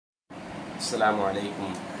السلام عليكم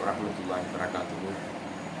ورحمة الله وبركاته.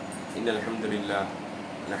 إن الحمد لله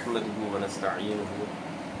نحمده ونستعينه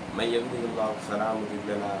من يهده الله فلا مضل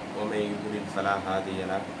له ومن يضلل فلا هادي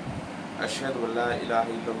له. أشهد أن لا إله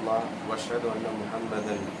إلا الله وأشهد أن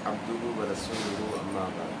محمدا عبده ورسوله أما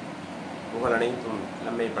بعد. புகழ் அனைத்தும்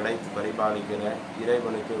நம்மை படைத்து பரிபாலிக்கிற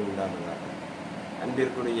இறைவனுக்கு உண்டானதாக.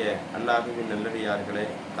 அன்பிற்குரிய அல்லாஹுவின் நல்லடியார்களே,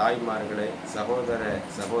 தாய்மார்களே, சகோதர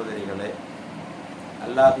சகோதரிகளே,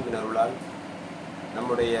 அல்லாஹுவின் அருளால்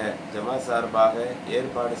நம்முடைய ஜமா சார்பாக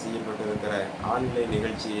ஏற்பாடு செய்யப்பட்டிருக்கிற ஆன்லைன்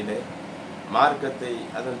நிகழ்ச்சியிலே மார்க்கத்தை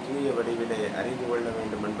அதன் தூய வடிவிலே அறிந்து கொள்ள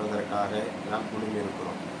வேண்டும் என்பதற்காக நாம்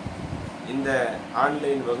குழுமியிருக்கிறோம். இந்த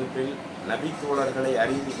ஆன்லைன் வகுப்பில் நபித்தோழர்களை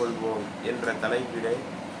அறிந்து கொள்வோம் என்ற தலைப்பிலே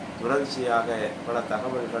தொடர்ச்சியாக பல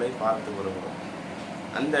தகவல்களை பார்த்து வருகிறோம்.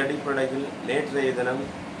 அந்த அடிப்படையில் நேற்றைய தினம்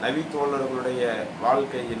நபித்தோழர்களுடைய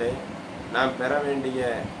வாழ்க்கையிலே நாம் பெற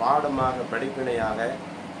வேண்டிய பாடமாக படிப்பினையாக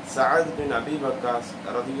சஅத் பின் அபி வக்காஸ்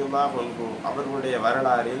ரலியல்லாஹு அன்ஹு அவர்களுடைய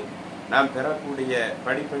வரலாறில் நாம் பெறக்கூடிய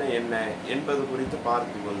படிப்பினை என்ன என்பது குறித்து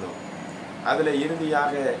பார்த்து வந்தோம். அதில்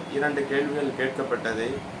இறுதியாக 2 கேள்விகள் கேட்கப்பட்டது.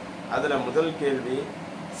 அதில் முதல் கேள்வி,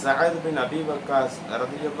 சஅத் பின் அபி வக்காஸ்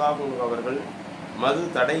ரலியல்லாஹு அன்ஹு அவர்கள் மது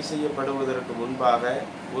தடை செய்யப்படுவதற்கு முன்பாக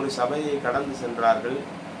ஒரு சபையை கடந்து சென்றார்கள்.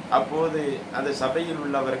 அப்போது அந்த சபையில்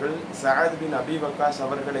உள்ளவர்கள் சஅத் பின் அபி வக்காஸ்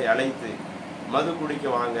அவர்களை அழைத்து மது குடிக்க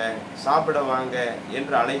வாங்க, சாப்பிட வாங்க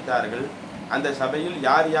என்று அழைத்தார்கள். அந்த சபையில்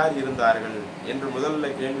யார் யார் இருந்தார்கள் என்று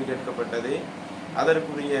முதல்ல கேள்வி கேட்கப்பட்டது.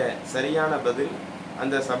 அதற்குரிய சரியான பதில்,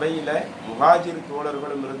 அந்த சபையில் முஹாஜிர்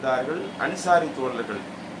தோழர்களும் இருந்தார்கள், அன்சாரி தோழர்கள்,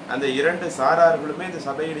 அந்த 2 சாரார்களுமே இந்த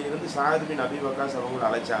சபையில் இருந்து சஅத் பின் அபி வக்காஸ் அவங்களை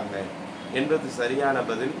அழைச்சாங்க என்பது சரியான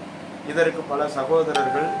பதில். இதற்கு பல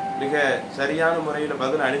சகோதரர்கள் மிக சரியான முறையில்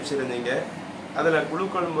பதில் அனுப்பிச்சிருந்தீங்க. அதில்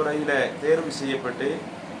குழுக்கள் முறையில் தேர்வு செய்யப்பட்டு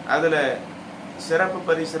அதில் சிறப்பு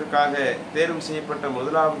பரிசிற்காக தேர்வு செய்யப்பட்ட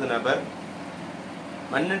முதலாவது நபர்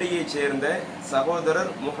மண்ணடியைச் சேர்ந்த சகோதரர்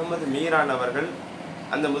முகமது மீரான் அவர்கள்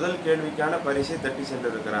அந்த முதல் கேள்விக்கான பரிசை தட்டி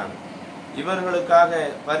சென்றிருக்கிறாங்க. இவர்களுக்காக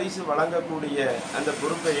பரிசு வழங்கக்கூடிய அந்த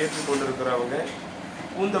பொறுப்பை ஏற்றுக்கொண்டிருக்கிறவங்க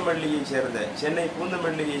பூந்தமல்லியை சேர்ந்த சென்னை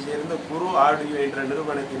பூந்தமல்லியை சேர்ந்த குரு ஆடியோ என்ற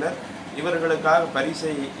நிறுவனத்தினர் இவர்களுக்காக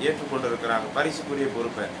பரிசை ஏற்றுக்கொண்டிருக்கிறாங்க, பரிசுக்குரிய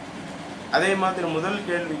பொறுப்பை. அதே மாதிரி முதல்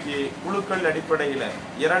கேள்விக்கு குழுக்கள் அடிப்படையில்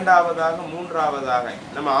 2ஆவதாக 3ஆவதாக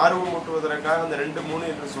நம்ம ஆர்வம் ஊட்டுவதற்காக அந்த 2, 3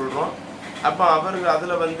 என்று சொல்கிறோம். அப்போ அவர்கள்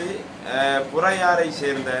அதில் புறையாரை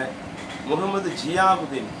சேர்ந்த முகமது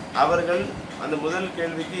ஜியாவுதீன் அவர்கள் அந்த முதல்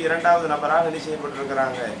கேள்விக்கு 2ஆவது நபராக என்ன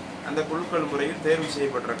செய்யப்பட்டிருக்கிறாங்க, அந்த குழுக்கள் முறையில் தேர்வு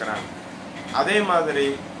செய்யப்பட்டிருக்கிறாங்க. அதே மாதிரி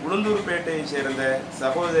உளுந்தூர்பேட்டையை சேர்ந்த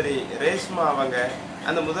சகோதரி ரேஷ்மா அவங்க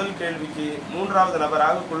அந்த முதல் கேள்விக்கு 3ஆவது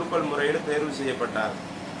நபராக குழுக்கள் முறையில் தேர்வு செய்யப்பட்டார்.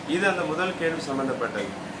 இது அந்த முதல் கேள்வி சம்பந்தப்பட்டது.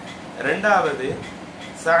 2வது,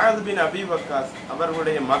 சஅத் பின் அபி வக்காஸ்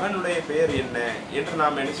அவர்களுடைய மகனுடைய பெயர் என்ன என்று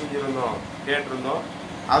நாம் என்ன செஞ்சிருந்தோம், கேட்டிருந்தோம்.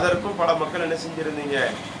 அதற்கும் பல மக்கள் என்ன செஞ்சிருந்தீங்க,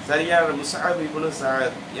 சரியான முஸ்அப் இப்னு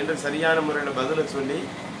சஅத் என்ற சரியான முறையில் பதிலை சொல்லி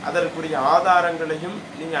அதற்குரிய ஆதாரங்களையும்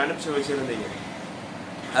நீங்கள் அனுப்பிச்சு வச்சிருந்தீங்க.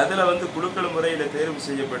 அதில் குழுக்கள் முறையில் தேர்வு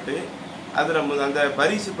செய்யப்பட்டு அதில் அந்த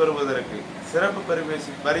பரிசு பெறுவதற்கு, சிறப்பு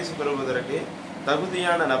பரிசு பெறுவதற்கு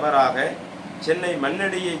தகுதியான நபராக சென்னை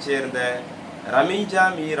மண்ணடியை சேர்ந்த ரமீஜா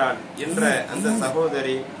மீரான் என்ற அந்த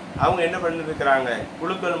சகோதரி அவங்க என்ன பண்ணிருக்கிறாங்க,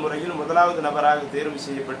 குழுக்கள் முறையில் முதலாவது நபராக தேர்வு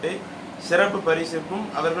செய்யப்பட்டு சிறப்பு பரிசுக்கும்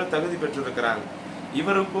அவர்கள் தகுதி பெற்றிருக்கிறாங்க.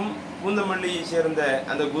 இவருக்கும் பூந்தமல்லியை சேர்ந்த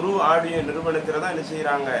அந்த குரு ஆடியோ நிறுவனத்தில் தான் என்ன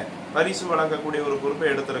செய்கிறாங்க, பரிசு வழங்கக்கூடிய ஒரு பொறுப்பை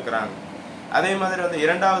எடுத்திருக்கிறாங்க. அதே மாதிரி அந்த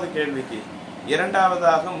 2வது கேள்விக்கு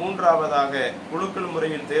 2ஆவதாக 3ஆவதாக குழுக்கள்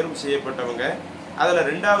முறையில் தேர்வு செய்யப்பட்டவங்க, அதில்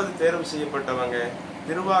 2வது தேர்வு செய்யப்பட்டவங்க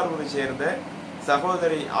திருவாரூரை சேர்ந்த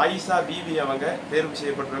சகோதரி ஆயிஷா பீவி அவங்க தேர்வு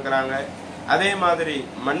செய்யப்பட்டிருக்கிறாங்க. அதே மாதிரி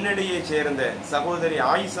மண்ணடியை சேர்ந்த சகோதரி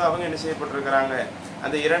ஆயிஷா அவங்க என்ன செய்யப்பட்டிருக்கிறாங்க,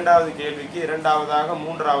 அந்த 2வது கேள்விக்கு 2ஆவதாக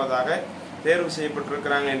 3ஆவதாக தேர்வு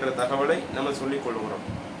செய்யப்பட்டிருக்கிறாங்க என்ற தகவலை நம்ம சொல்லிக் கொள்கிறோம்.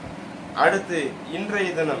 அடுத்து இன்றைய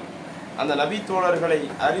தினம் அந்த நபி தோழர்களை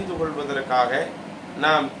அறிந்து கொள்வதற்காக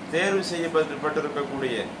நாம் தேர்வு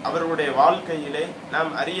செய்யப்பட்டிருக்கக்கூடிய அவர்களுடைய வாழ்க்கையிலே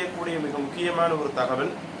நாம் அறியக்கூடிய மிக முக்கியமான ஒரு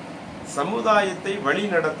தகவல், சமுதாயத்தை வழி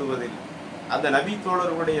நடத்துவதில் அந்த நபி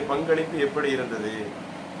தோழர்களுடைய பங்களிப்பு எப்படி இருந்தது.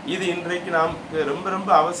 இது இன்றைக்கு நமக்கு ரொம்ப ரொம்ப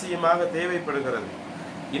அவசியமாக தேவைப்படுகிறது.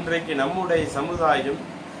 இன்றைக்கு நம்முடைய சமுதாயம்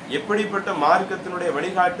எப்படிப்பட்ட மார்க்கத்தினுடைய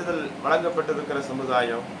வழிகாட்டுதல் வழங்கப்பட்டிருக்கிற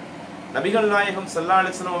சமுதாயம், நபிகள் நாயகம் ஸல்லல்லாஹு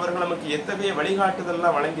அலைஹி வஸல்லம் அவர்கள் நமக்கு எத்தகைய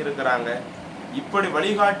வழிகாட்டுதல்லாம் வழங்கியிருக்கிறாங்க. இப்படி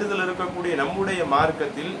வழிகாட்டுதல் இருக்கக்கூடிய நம்முடைய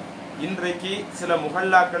மார்க்கத்தில் இன்றைக்கு சில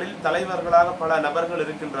முஹல்லாக்களில் தலைவர்களாக பல நபர்கள்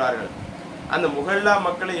இருக்கின்றார்கள். அந்த முஹல்லா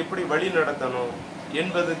மக்களை எப்படி வழி நடத்தணும்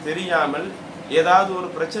என்பது தெரியாமல் ஏதாவது ஒரு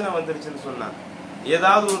பிரச்சனை வந்துருச்சுன்னு சொன்னா,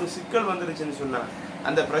 ஏதாவது ஒரு சிக்கல் வந்துருச்சுன்னு சொன்னா,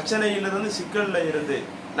 அந்த பிரச்சனையிலிருந்து சிக்கல்ல இருந்து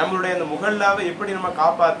நம்மளுடைய அந்த முஹல்லாவை எப்படி நம்ம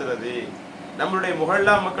காப்பாத்துறது நம்மளுடைய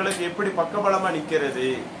முஹல்லா மக்களுக்கு எப்படி பக்கபலமா நிற்கிறது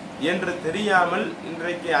என்று தெரியாமல்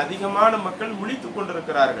இன்றைக்கு அதிகமான மக்கள் முழித்து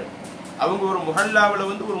கொண்டிருக்கிறார்கள். அவங்க ஒரு முஹல்லாவில்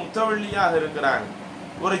ஒரு முத்தவள்ளியாக இருக்கிறாங்க,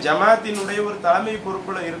 ஒரு ஜமாத்தினுடைய ஒரு தலைமை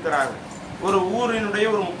பொறுப்புல இருக்கிறாங்க, ஒரு ஊரினுடைய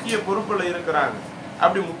ஒரு முக்கிய பொறுப்புல இருக்கிறாங்க.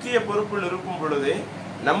 அப்படி முக்கிய பொறுப்பில் இருக்கும் பொழுது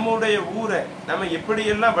நம்முடைய ஊரை நம்ம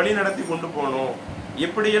எப்படியெல்லாம் வழி நடத்தி கொண்டு போனோம்,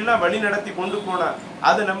 எப்படியெல்லாம் வழி நடத்தி கொண்டு போனா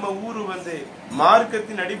அது நம்ம ஊரு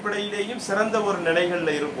மார்க்கத்தின் அடிப்படையிலேயும் சிறந்த ஒரு நிலைகள்ல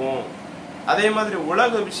இருக்கும். அதே மாதிரி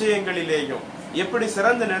உலக விஷயங்களிலேயும் எப்படி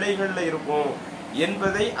சிறந்த நிலைகள்ல இருக்கும்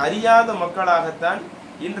என்பதை அறியாத மக்களாகத்தான்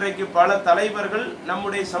இன்றைக்கு பல தலைவர்கள்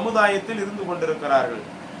நம்முடைய சமுதாயத்தில் இருந்து கொண்டிருக்கிறார்கள்.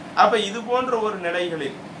 அப்ப இது போன்ற ஒரு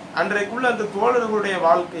நிலைகளில் அன்றைக்குள்ள அந்த தோழர்களுடைய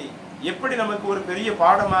வாழ்க்கை எப்படி நமக்கு ஒரு பெரிய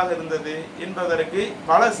பாடமாக இருந்தது என்பதற்கு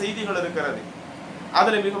பல செய்திகள் இருக்கிறது.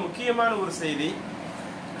 அதுல மிக முக்கியமான ஒரு செய்தி,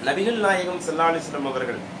 நபிகள் நாயகம் ஸல்லல்லாஹு அலைஹி வஸல்லம்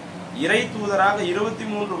அவர்கள் இறை தூதராக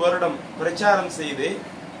 23 வருடம் பிரச்சாரம் செய்து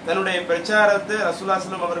தன்னுடைய பிரச்சாரத்தை ரசூலுல்லாஹி ஸல்லல்லாஹு அலைஹி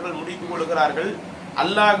வஸல்லம் அவர்கள் முடித்துக் கொள்கிறார்கள்.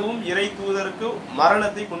 அல்லாஹ்வும் இறை தூதருக்கு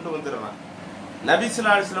மரணத்தை கொண்டு வந்துடுறான். நபி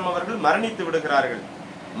ஸல்லல்லாஹு அலைஹி வஸல்லம் அவர்கள் மரணித்து விடுகிறார்கள்.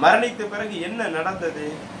 மரணித்த பிறகு என்ன நடந்தது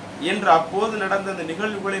என்று அப்போது நடந்த அந்த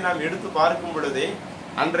நிகழ்வுகளை நாம் எடுத்து பார்க்கும் பொழுதே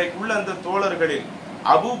அன்றைக்குள்ள அந்த தோழர்களில்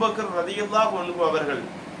அபூபக்கர் ரலியல்லாஹு அன்ஹு அவர்கள்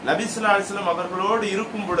நபி ஸல்லல்லாஹு அலைஹி வஸல்லம் அவர்களோடு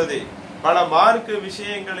இருக்கும் பொழுதே பல மார்க்க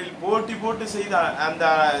விஷயங்களில் போட்டி போட்டு செய்த அந்த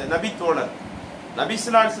நபி தோழர் நபி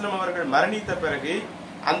ஸல்லல்லாஹு அலைஹி வஸல்லம் அவர்கள் மரணித்த பிறகு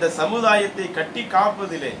அந்த சமுதாயத்தை கட்டி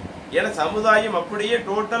காப்பதிலே, ஏன்னா சமுதாயம் அப்படியே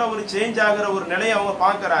டோட்டலா ஒரு சேஞ்ச் ஆகிற ஒரு நிலையை அவங்க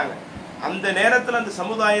பார்க்கறாங்க. அந்த நேரத்தில் அந்த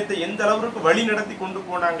சமுதாயத்தை எந்த அளவுக்கு வழி நடத்தி கொண்டு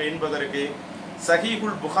போனாங்க என்பதற்கு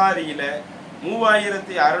சஹீஹுல் புகாரியில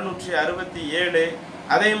 3667,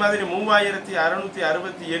 அதே மாதிரி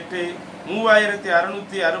 3668,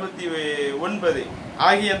 3669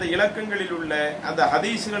 ஆகிய அந்த இலக்கங்களில் உள்ள அந்த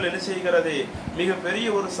ஹதீஸ்கள் என்ன செய்கிறது, மிக பெரிய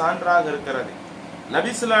ஒரு சான்றாக இருக்கிறது. நபி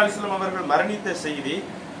ஸல்லல்லாஹு அலைஹி வஸல்லம் அவர்கள் மரணித்த செய்தி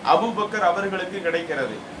அபூபக்கர் அவர்களுக்கு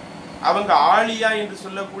கிடைக்கிறது. அவங்க ஆலியா என்று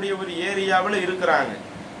சொல்லக்கூடிய ஒரு ஏரியாவில் இருக்கிறாங்க.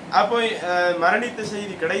 அப்போ மரணித்த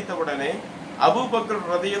செய்தி கிடைத்த உடனே அபூபக்கர்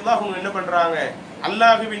ரலியல்லாஹு அன்ஹு என்ன பண்றாங்க,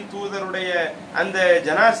 அல்லாஹ்வின் தூதருடைய அந்த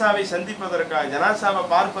ஜனாசாவை சந்திப்பதற்காக, ஜனாசாவை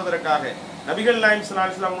பார்ப்பதற்காக நபிகள் நாயகம் ஸல்லல்லாஹு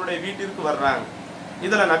அலைஹி வஸல்லம் அவங்களுடைய வீட்டிற்கு வர்றாங்க.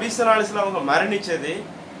 இதுல நபி ஸல்லல்லாஹு அலைஹி வஸல்லம் அவங்க மரணிச்சது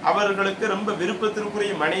அவர்களுக்கு ரொம்ப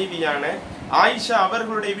விருப்பத்திற்குரிய மனைவியான ஆயிஷா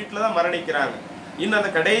அவர்களுடைய வீட்டில தான் மரணிக்கிறாங்க. இன்னும் அந்த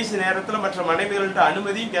கடைசி நேரத்துல மற்ற மனைவிகள்கிட்ட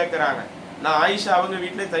அனுமதியும் கேட்கிறாங்க. நான் ஆயிஷா அவங்க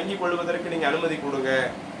வீட்டிலே தங்கி கொள்வதற்கு நீங்க அனுமதி கொடுங்க.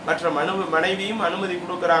 மற்ற மனைவியும் அனுமதி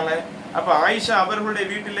கொடுக்கறாங்க. அப்ப ஆயிஷா அவர்களுடைய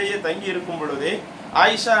வீட்டிலேயே தங்கி இருக்கும் பொழுது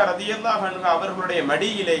ஆயிஷா ரலியல்லாஹு அன்ஹா அவர்களுடைய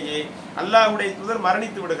மடியிலேயே அல்லாஹ்வுடைய தூதர்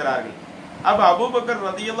மரணித்து விடுகிறார்கள். அப்ப அபூபக்கர்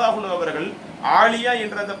ரலியல்லாஹு அன்ஹு அவர்கள் ஆலியா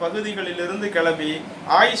என்ற அந்த பகுதிகளில் இருந்து கிளம்பி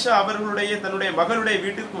ஆயிஷா அவர்களுடைய தன்னுடைய மகளுடைய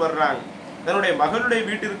வீட்டிற்கு வர்றாங்க. தன்னுடைய மகளுடைய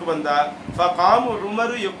வீட்டிற்கு வந்தா ஃபகாமு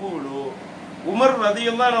உமரு யகூலு, உமர்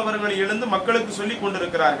ரலியல்லாஹு அவர்கள் எழுந்து மக்களுக்கு சொல்லி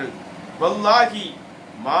கொண்டிருக்கிறார்கள், வல்லாஹி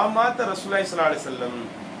மாமாத்த ரசூலுல்லாஹி ஸல்லல்லாஹு அலைஹி வஸல்லம்,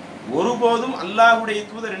 ஒருபோதும் அல்லாஹ்வுடைய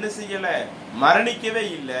தூதர் என்ன செய்யல, மரணிக்கவே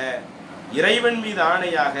இல்லை. இறைவன் மீது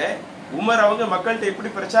ஆணையாக உமர் அவங்க மக்கள்கிட்ட எப்படி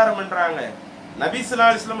பிரச்சாரம் பண்றாங்க, நபி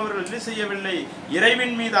ஸல்லல்லாஹு அலைஹி வஸல்லம் அவர்கள் என்ன செய்யவில்லை,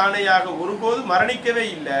 இறைவன் மீது ஆணையாக ஒருபோதும் மரணிக்கவே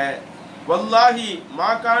இல்லை. வல்லாஹி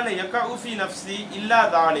மா கான யகஉ ஃபீ நஃப்ஸி இல்லா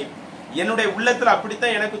தாலிக், என்னுடைய உள்ளத்துல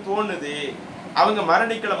அப்படித்தான் எனக்கு தோணுது. அவங்க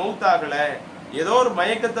மரணிக்கல, மௌத்தாகல, ஏதோ ஒரு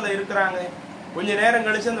மயக்கத்துல இருக்கிறாங்க, கொஞ்ச நேரம்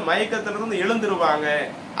கழிச்சு அந்த மயக்கத்துல இருந்து எழுந்துருவாங்க,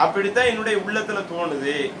 அப்படித்தான் என்னுடைய உள்ளத்துல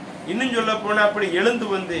தோணுது. இன்னும் சொல்ல போனா அப்படி எழுந்து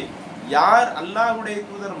வந்து யார் அல்லாஹ்வுடைய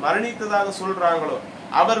தூதர் மரணித்ததாக சொல்றாங்களோ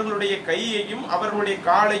அவர்களுடைய கையையும் அவர்களுடைய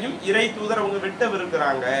காலையும் இறை தூதர் அவங்க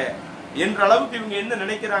வெட்டவிருக்கிறாங்க என்ற அளவுக்கு இவங்க என்ன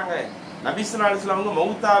நினைக்கிறாங்க, நபி ஸல்லல்லாஹு அலைஹி வஸல்லம் அவங்க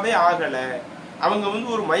மௌத்தாவே ஆகல, அவங்க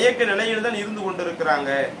ஒரு மயக்க நிலையில தான் இருந்து கொண்டிருக்கிறாங்க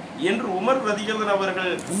என்று உமர் ரலியல்லாஹு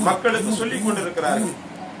அவர்கள் மக்களுக்கு சொல்லிக் கொண்டிருக்கிறார்கள்.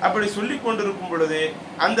 அப்படி சொல்லிக் கொண்டிருக்கும் பொழுது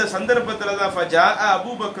அந்த சந்தர்ப்பத்துல தான் ஃபஜா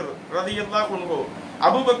அபூபக்கர் ரலியல்லாஹு அன்ஹு,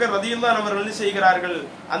 அபூபக்கர் ரலியல்லாஹு அவர்கள் என்ன செய்கிறார்கள்,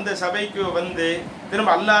 அந்த சபைக்கு வந்து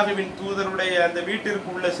திரும்ப அல்லாஹ்வின் தூதருடைய அந்த வீட்டிற்கு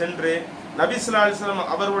உள்ள சென்று நபி ஸல்லல்லாஹு அலைஹி வஸல்லம்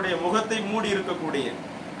அவருடைய முகத்தை மூடி இருக்கக்கூடிய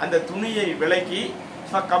அந்த துணியை விலக்கி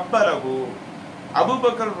ஃபகப்பரஹு,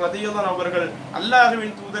 அபூபக்கர் ரலியல்லாஹு அவர்கள்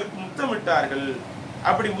அல்லாஹ்வின் தூதருக்கு முத்தமிட்டார்கள்.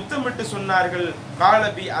 அப்படி முத்தமிட்டு சொன்னார்கள், கால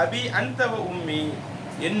பி அபி அன்த வ உம்மி,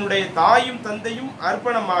 என்னுடைய தாயும் தந்தையும்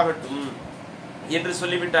அர்ப்பணமாகட்டும் என்று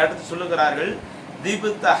சொல்லிவிட்டு அடுத்து சொல்லுகிறார்கள்,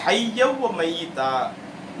 திபுத்த ஹய்யவ் வ மையிதா,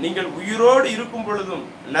 நீங்கள் உயிரோடு இருக்கும் பொழுதும்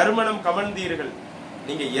நறுமணம் கமழ்ந்தீர்கள்,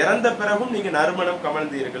 நீங்க இறந்த பிறகும் நீங்க நறுமணம்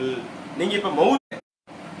கமழ்ந்தீர்கள். நீங்க இப்ப மௌத்,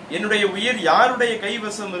 என்னுடைய உயிர் யாருடைய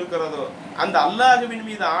கைவசம் இருக்கிறதோ அந்த அல்லாஹ்வின்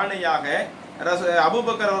மீது ஆணையாக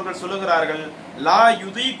அபூபக்கர் அவர்கள் சொல்லுகிறார்கள், லா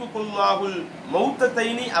யுதீகுல்லாஹுல்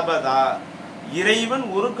மௌத்தத்தைனி அபதா, இறைவன்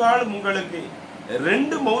ஒரு காலம் உங்களுக்கு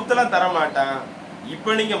 2 மௌத்தெல்லாம் தரமாட்டான்.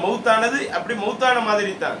 இப்ப நீங்க மௌத்தானது அப்படி மௌத்தான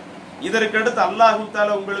மாதிரி தான், இதற்கடுத்து அல்லாஹு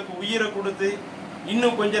தாலா உங்களுக்கு உயிரை கொடுத்து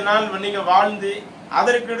இன்னும் கொஞ்ச நாள் நீங்க வாழ்ந்து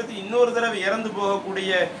அதற்கடுத்து இன்னொரு தடவை இறந்து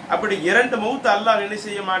போகக்கூடிய அப்படி 2 மௌத் அல்லாஹ் என்ன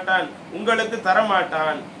செய்ய மாட்டான், உங்களுக்கு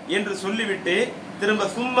தரமாட்டான் என்று சொல்லிவிட்டு திரும்ப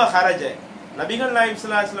சும்ம ஹரஜ, நபிகள் நாயகம்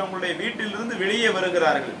ஸல்லல்லாஹு அலைஹி வஸல்லம் அவங்களுடைய வீட்டிலிருந்து வெளியே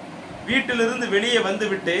வருகிறார்கள். வீட்டிலிருந்து வெளியே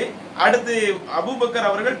வந்துவிட்டு அடுத்து அபூபக்கர்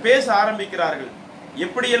அவர்கள் பேச ஆரம்பிக்கிறார்கள்.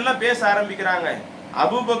 எப்படியெல்லாம் பேச ஆரம்பிக்கிறாங்க,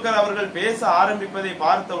 அபூபக்கர் அவர்கள் பேச ஆரம்பிப்பதை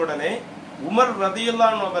பார்த்த உடனே உமர்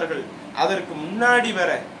ரதியல்லாஹு அன்ஹு அவர்கள் அதற்கு முன்னாடி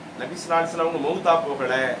வர நபி ஸல்லல்லாஹு அலைஹி வஸல்லம் அவங்க மௌத்தா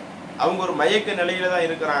போகல, அவங்க ஒரு மயக்க நிலையில தான்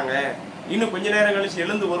இருக்கிறாங்க, இன்னும் கொஞ்ச நேரம் கழிச்சு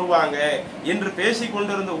எழுந்து வருவாங்க என்று பேசிக்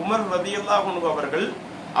கொண்டிருந்த உமர் ரதியல்லாஹு அன்ஹு அவர்கள்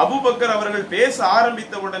அபூபக்கர் அவர்கள் பேச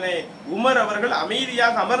ஆரம்பித்த உடனே உமர் அவர்கள்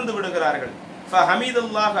அமைதியாக அமர்ந்து விடுகிறார்கள்.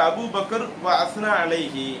 ஃபஹமிதுல்லாஹ் அபூபக்கர் வ அஸ்னா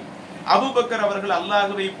அலைஹி, அபூபக்கர் அவர்கள்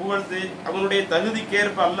அல்லாஹ்வை புகழ்ந்து அவனுடைய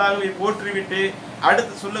தகுதிக்கேற்ப அல்லாஹ்வை போற்றிவிட்டு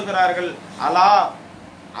அடுத்து சொல்லுகிறார்கள், அலா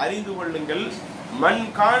அறிந்து கொள்ளுங்கள், மன்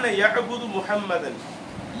கான யஅபுது முஹம்மதன்,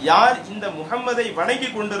 யார் இந்த முஹம்மதை வணங்கி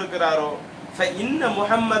கொண்டிருக்கிறாரோ, இன்ன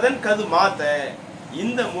முஹம்மதன் கது மாத்த,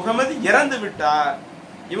 இந்த முஹம்மது இறந்து விட்டார்,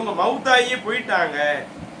 இவங்க மௌத்தாயே போயிட்டாங்க.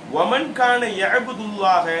 வமன் கான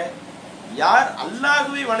யஅபுதுல்லாஹ, யார்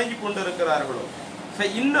அல்லாஹ்வை வணங்கி கொண்டிருக்கிறார்களோ,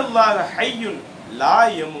 இன்னல்லாஹ ஹய்யுன் லா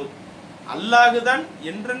யமுத், அல்லாஹுதான்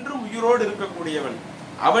என்றென்றும் உயிரோடு இருக்கக்கூடியவன்,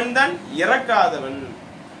 அவன்தான் இறக்காதவன்,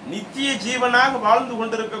 நித்திய ஜீவனாக வாழ்ந்து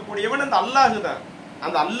கொண்டிருக்கக்கூடியவன் அந்த அல்லாஹுதான்.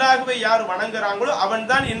 அந்த அல்லாஹுவை யார் வணங்குறாங்களோ அவன்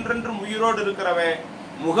தான் என்றென்றும் உயிரோடு இருக்கிறவன்.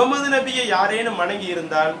 முகமது நபியை யாரேனும் வணங்கி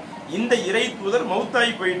இருந்தால் இந்த இறை தூதர்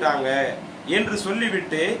மௌத்தாய் போயிட்டாங்க என்று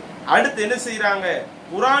சொல்லிவிட்டு அடுத்து என்ன செய்யறாங்க,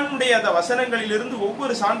 குர்ஆனுடைய அந்த வசனங்களிலிருந்து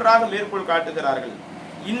ஒவ்வொரு சான்றாக மேற்கோள் காட்டுகிறார்கள்.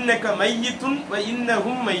 இன்னக மையித்துன் வ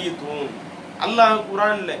இன்னஹும் மையித்துன், அல்லாஹ்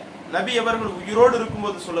குர்ஆன்ல நபி அவர்கள் உயிரோடு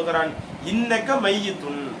இருக்கும்போது சொல்லுகிறான், இன்னக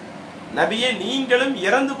மையித்துன், நபியே நீங்களும்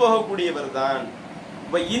இறந்து போகக்கூடியவர் தான்,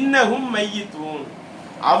 இன்னஹும் மையித்துன்,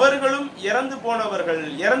 அவர்களும் இறந்து போனவர்கள்,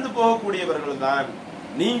 இறந்து போகக்கூடியவர்கள் தான்,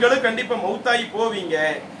 நீங்களும் கண்டிப்பா மௌத்தாயி போவீங்க,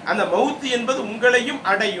 அந்த மௌத்து என்பது உங்களையும்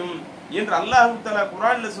அடையும் என்று அல்லாஹ் தஆலா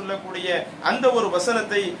குர்ஆன்ல சொல்லக்கூடிய அந்த ஒரு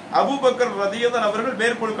வசனத்தை அபூபக்கர் ரலியல்லாஹு அவர்கள்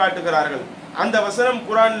மேற்கோள் காட்டுகிறார்கள். அந்த வசனம்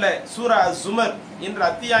குர்ஆன்ல சூரா அஸ்-ஸுமர் என்ற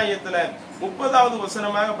அத்தியாயத்துல 30வது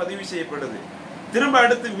வசனமாக பதிவு செய்யப்படுது. திரும்ப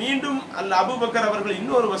அடுத்து மீண்டும் அபூபக்கர் அவர்கள்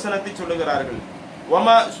இன்னொரு வசனத்தை சொல்லுகிறார்கள்.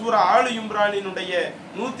 வமா சூரா ஆலு இம்ரானினுடைய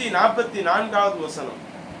 144வது வசனம்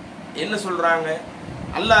என்ன சொல்றாங்க,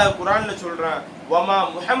 அல்லாஹ் குர்ஆன்ல சொல்றான், வமா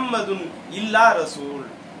முஹம்மதுன் இல்லா ரசூல்,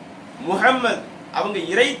 முஹம்மது அவங்க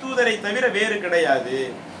இறை தூதரை தவிர வேறு கிடையாது.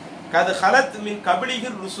 கது ஹலத் மின்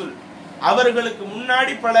கபிலிஹிர் ருசுல், அவர்களுக்கு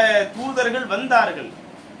முன்னாடி பல தூதர்கள் வந்தார்கள்,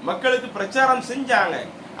 மக்களுக்கு பிரச்சாரம் செஞ்சாங்க,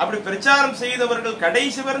 அப்படி பிரச்சாரம் செய்தவர்கள்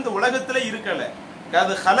கடைசி வரை இந்த உலகத்துல இருக்கல.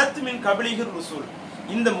 கது ஹலத் மின் கபிலிஹிர் ருசுல்,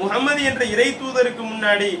 இந்த முஹம்மது என்ற இறை தூதருக்கு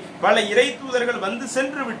முன்னாடி பல இறை தூதர்கள் வந்து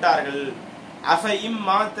சென்று விட்டார்கள். அஃப இம்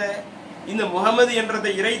மாத்த, இந்த முஹம்மது என்ற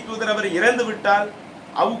இறை தூதர் அவர் இறந்து விட்டால்,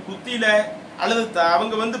 அவ் குத்தில அல்லது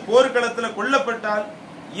அவங்க வந்து போர்க்களத்துல கொல்லப்பட்டால்,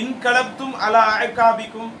 இன்கலப்தும் அலா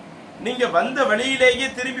அகாபிக்கும், நீங்க வந்த வழியிலேயே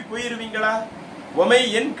திரும்பி போயிருவீங்களா? ஒமை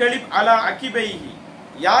என் கலிப் அலா அகிபைஹி,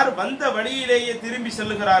 யார் வந்த வழியிலேயே திரும்பி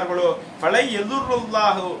செல்லுகிறார்களோ ஃபலை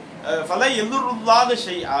எதுருல்லாஹு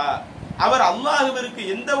ஷைஆ, அவர் அல்லாஹ்விற்கு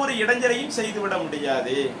எந்த ஒரு இடைஞ்சலையும் செய்துவிட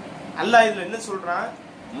முடியாது. அல்லாஹ் இதுல என்ன சொல்றான்,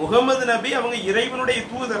 முகமது நபி அவங்க இறைவனுடைய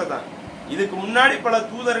தூதர் தான், இதுக்கு முன்னாடி பல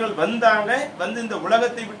தூதர்கள் வந்தாங்க, வந்து இந்த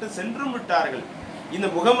உலகத்தை விட்டு சென்றும் விட்டார்கள். இந்த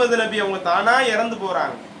முகமது நபி அவங்க தானா இறந்து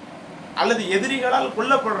போறாங்க அல்லது எதிரிகளால்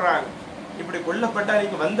கொல்லப்படுறாங்க, இப்படி கொல்லப்பட்டா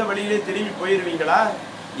நீங்க வந்த வழியிலே திரும்பி போயிருவீங்களா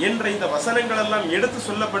என்ற இந்த வசனங்கள் எல்லாம் எடுத்து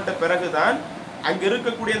சொல்லப்பட்ட பிறகுதான் அங்க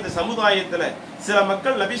இருக்கக்கூடிய அந்த சமுதாயத்துல சில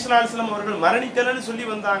மக்கள் நபி ஸல்லல்லாஹு அலைஹி வஸல்லம் அவர்கள் மரணிக்கலன்னு சொல்லி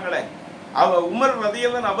வந்தாங்களே, உமர்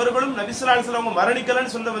ரலியல்லாஹு அன்ஹு அவர்களும் நபி ஸல்லல்லாஹு அலைஹி வஸல்லம்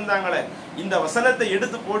மரணிக்கலன்னு சொல்ல வந்தாங்களே, இந்த வசனத்தை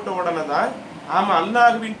எடுத்து போட்ட உடனே தான் ஆமா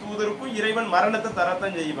அல்லாஹ்வின் தூதருக்கும் இறைவன் மரணத்தை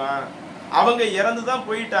தரத்தான் செய்வான், அவங்க இறந்துதான்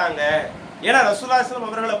போயிட்டாங்க. ஏன்னா ரசூலுல்லாஹி ஸல்லல்லாஹு அலைஹி வஸல்லம்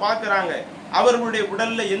அவர்களை பாக்குறாங்க, அவர்களுடைய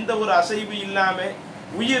உடல்ல எந்த ஒரு அசைவு இல்லாம,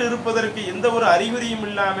 உயிர் இருப்பதற்கு எந்த ஒரு அறிகுறியும்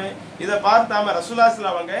இல்லாம இதை பார்த்தாம ரசூலுல்லாஹி ஸல்லல்லாஹு அலைஹி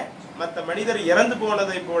வஸல்லம் அவங்க மற்ற மனிதர் இறந்து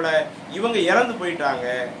போனதை போல இவங்க இறந்து போயிட்டாங்க.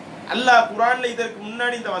 அல்லாஹ் குர்ஆன்ல இதற்கு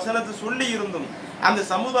முன்னாடி இந்த வசனத்தை சொல்லி இருந்தும் அந்த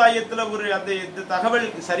சமுதாயத்துல ஒரு அந்த தகவல்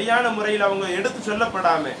சரியான முறையில் அவங்க எடுத்து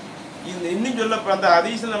சொல்லப்படாம இன்னும் அந்த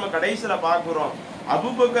ஹதீஸ்ல நம்ம கடைசியில பாக்குறோம்,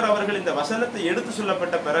 அபூபக்கர் அவர்கள் இந்த வசனத்தை எடுத்து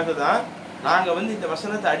சொல்லப்பட்ட பிறகுதான் நாங்க வந்து இந்த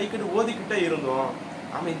வசனத்தை அடிக்கடி ஓதிக்கிட்டே இருந்தோம்.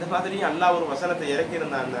 ஆமா, இந்த மாதிரியும் அல்லாஹ் ஒரு வசனத்தை இறக்கி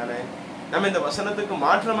இருந்தான் தானே, நம்ம இந்த வசனத்துக்கு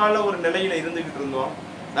மாற்றமான ஒரு நிலையில இருந்துகிட்டு இருந்தோம்,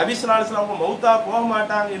 நபி ஸல்லல்லாஹு அலைஹி வஸல்லம் மௌத்தா போக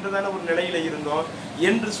மாட்டாங்க என்றுதான ஒரு நிலையில இருந்தோம்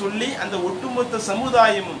என்று சொல்லி அந்த ஒட்டுமொத்த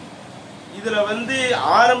சமுதாயமும் இதுல வந்து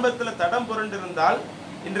ஆரம்பத்துல தடம் புரண்டு இருந்தால்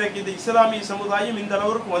இன்றைக்கு இந்த இஸ்லாமிய சமுதாயம் இந்த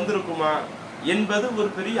அளவுக்கு வந்திருக்குமா என்பது ஒரு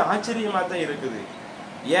பெரிய ஆச்சரியமா தான் இருக்குது.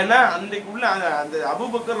 ஏன்னா அன்றைக்கு உள்ள அந்த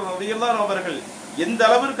அபூபக்கர் ரலியல்லாஹு அன்ஹு அவர்கள் எந்த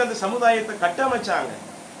அளவிற்கு அந்த சமுதாயத்தை கட்டமைச்சாங்க.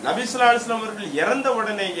 நபி ஸல்லல்லாஹு அலைஹி வஸல்லம் அவர்கள் இறந்த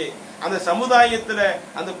உடனேயே அந்த சமுதாயத்துல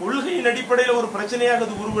அந்த கொள்கையின் அடிப்படையில் ஒரு பிரச்சனையாக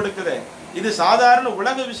அது உருவெடுக்குது. இது சாதாரண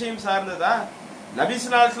உலக விஷயம் சார்ந்ததா? நபி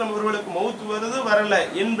ஸல்லல்லாஹு அலைஹி வஸல்லம் அவர்களுக்கு மௌத் வருது வரல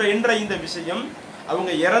என்ற இந்த விஷயம்,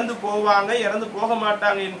 அவங்க இறந்து போவாங்க இறந்து போக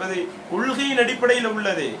மாட்டாங்க என்பது கொள்கையின் அடிப்படையில்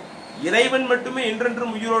உள்ளது. இறைவன் மட்டுமே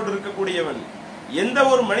என்றென்றும் உயிரோடு இருக்கக்கூடியவன். எந்த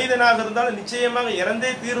ஒரு மனிதனாக இருந்தாலும் நிச்சயமாக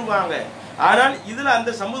இறந்தே தீருவாங்க. ஆனால் இதுல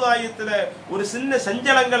அந்த சமுதாயத்துல ஒரு சின்ன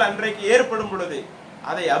சஞ்சலங்கள் அன்றைக்கு ஏற்படும் பொழுது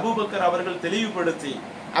அதை அபூபக்கர் அவர்கள் தெளிவுபடுத்தி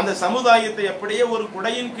அந்த சமுதாயத்தை அப்படியே ஒரு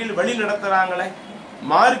குடையின் கீழ் வழி நடத்துறாங்களே,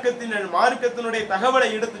 மார்க்கத்தினுடைய தகவலை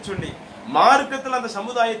எடுத்து சொல்லி மார்க்கத்தில் அந்த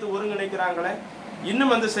சமுதாயத்தை ஒருங்கிணைக்கிறாங்களே.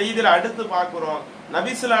 இன்னும் அந்த செய்தியில அடுத்து பார்க்கிறோம்,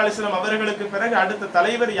 நபி ஸல்லல்லாஹு அலைஹி வஸல்லம் அவர்களுக்கு பிறகு அடுத்த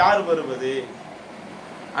தலைவர் யார் வருவது?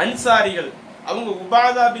 அன்சாரிகள். அவங்க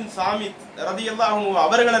உபாதா பின் சாமித் ரலியல்லாஹு அன்ஹு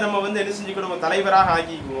அவர்களை நம்ம என்ன செஞ்சுக்கிடுவோம், தலைவராக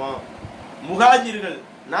ஆக்கிக்குவோம். முஹாஜிர்கள்,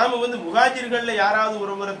 நாம முஹாஜிர்கள்ல யாராவது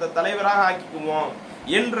ஒருவரை தலைவராக ஆக்கிக்குவோம்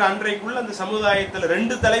என்று அன்றைக்குள்ள அந்த சமுதாயத்தில்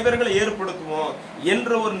 2 தலைவர்களை ஏற்படுத்துவோம் என்ற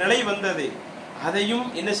ஒரு நிலை வந்தது. அதையும்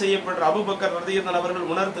என்ன செய்யப்படுற அபூபக்கர் ரலியல்லாஹு அன்ஹு அவர்கள்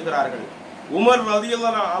உணர்த்துகிறார்கள், உமர்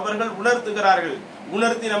ரலியல்லாஹு அன்ஹு அவர்கள் உணர்த்துகிறார்கள்.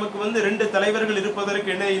 உணர்த்தி நமக்கு 2 தலைவர்கள் இருப்பதற்கு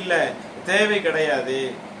என்ன இல்லை, தேவை கிடையாது,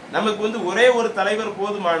 நமக்கு ஒரே ஒரு தலைவர்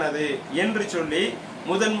போதுமானது என்று சொல்லி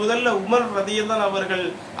முதல்ல உமர் ரலியல்லாஹு அவர்கள்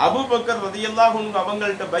அபூபக்கர் ரலியல்லாஹு அன்ஹு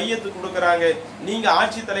அவங்கள்ட்ட பையத்து கொடுக்கறாங்க. நீங்க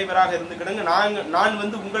ஆட்சி தலைவராக இருந்துக்கிடுங்க,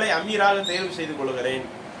 நான் உங்களை அமீராக தேர்வு செய்து கொள்கிறேன்.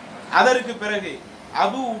 அதற்கு பிறகு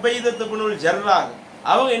அபு உபைதத் இப்னுல் ஜர்ராஹ்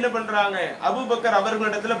அவங்க என்ன பண்றாங்க, அபூபக்கர்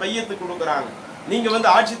அவர்களிடத்துல பையத்து கொடுக்கறாங்க. நீங்க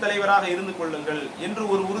ஆட்சி தலைவராக இருந்து கொள்ளுங்கள் என்று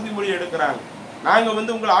ஒரு உறுதிமொழி எடுக்கிறாங்க. நாங்க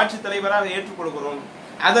உங்களை ஆட்சி தலைவராக ஏற்றுக்கொள்கிறோம்.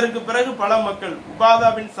 அதற்கு பிறகு பல மக்கள், உபாதா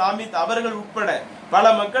பின் சாமித் அவர்கள் உட்பட பல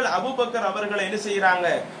மக்கள் அபூபக்கர் அவர்களை என்ன செய்யறாங்க,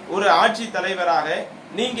 ஒரு ஆட்சி தலைவராக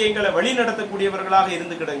நீங்க எங்களை வழி நடத்தக்கூடியவர்களாக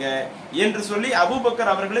இருந்துக்கிடுங்க என்று சொல்லி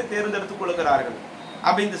அபூபக்கர் அவர்களை தேர்ந்தெடுத்துக் கொள்கிறார்கள்.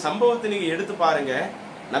 அப்ப இந்த சம்பவத்தை நீங்க எடுத்து பாருங்க.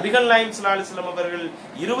 நபிகள் நாயகம் ஸல்லல்லாஹு அலைஹி வஸல்லம் அவர்கள்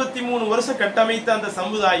 23 வருஷம் கட்டமைத்த அந்த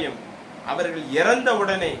சமுதாயம் அவர்கள் இறந்த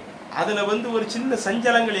உடனே அதுல ஒரு சின்ன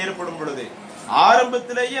சஞ்சலங்கள் ஏற்படும் பொழுது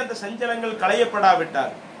ஆரம்பத்திலேயே அந்த சஞ்சலங்கள்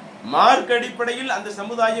களையப்படாவிட்டால், மார்க் அடிப்படையில் அந்த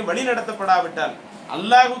சமுதாயம் வழி நடத்தப்படாவிட்டால்,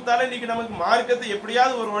 அல்லாஹ் தஆலா இன்னைக்கு நமக்கு மார்க்கத்தை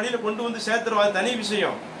எப்படியாவது ஒரு வழியில கொண்டு சேர்த்துருவாது, தனி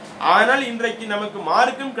விஷயம். ஆனால் இன்றைக்கு நமக்கு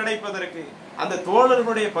மார்க்கம் கிடைப்பதற்கு அந்த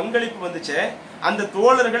தோழர்களுடைய பங்களிப்பு வந்துச்சு. அந்த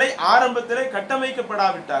தோழர்களை ஆரம்பத்திலே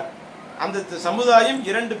கட்டமைக்கப்படாவிட்டால் அந்த சமுதாயம்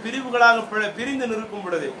 2 பிரிவுகளாக பிரிந்து நிற்கும்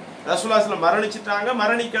பொழுது, ரசூலுல்லாஹி ஸல்லல்லாஹு மரணிச்சிட்டாங்க,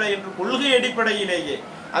 மரணிக்கலை என்ற கொள்கை அடிப்படையிலேயே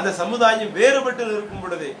அந்த சமுதாயம் வேறுபட்டு நிற்கும்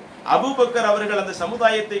பொழுது அபூபக்கர் அவர்கள் அந்த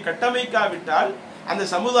சமுதாயத்தை கட்டமைக்காவிட்டால் அந்த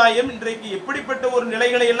சமுதாயம் இன்றைக்கு எப்படிப்பட்ட ஒரு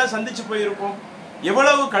நிலைகளை எல்லாம் சந்திச்சு போயிருக்கும்,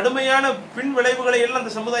 எவ்வளவு கடுமையான பின் விளைவுகளை எல்லாம்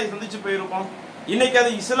அந்த சமுதாயம் சந்திச்சு போயிருக்கும். இன்னைக்கு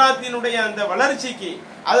அது இஸ்லாத்தினுடைய அந்த வளர்ச்சிக்கு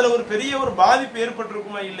அதுல ஒரு பெரிய ஒரு பாதிப்பு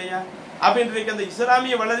ஏற்பட்டிருக்குமா இல்லையா? அப்ப இன்றைக்கு அந்த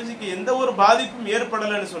இஸ்லாமிய வளர்ச்சிக்கு எந்த ஒரு பாதிப்பும்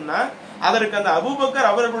ஏற்படலன்னு சொன்னா அதற்கு அந்த அபூபக்கர்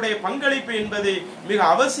அவர்களுடைய பங்களிப்பு என்பது மிக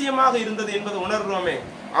அவசியமாக இருந்தது என்பதை உணர்றோமே.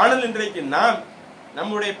 ஆனால் இன்றைக்கு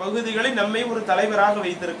நம்முடைய பகுதிகளில் நம்மை ஒரு தலைவராக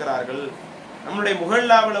வைத்திருக்கிறார்கள். நம்மளுடைய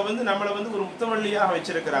முகல்லாவில் நம்மளை ஒரு முத்தவள்ளியாக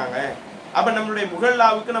வச்சிருக்கிறாங்க. அப்ப நம்மளுடைய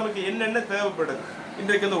முகல்லாவுக்கு நமக்கு என்னென்ன தேவைப்படுது?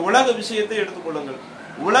 இன்றைக்கு இந்த உலக விஷயத்தை எடுத்துக்கொள்ளுங்கள்.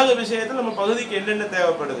 உலக விஷயத்தில் நம்ம பகுதிக்கு என்னென்ன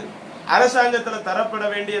தேவைப்படுது? அரசாங்கத்துல தரப்பட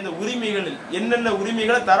வேண்டிய அந்த உரிமைகளில் என்னென்ன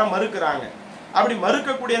உரிமைகளை தர மறுக்கிறாங்க, அப்படி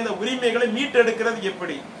மறுக்கக்கூடிய அந்த உரிமைகளை மீட்டெடுக்கிறது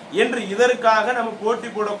எப்படி என்று இதற்காக நம்ம போட்டி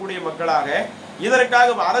போடக்கூடிய மக்களாக, இதற்காக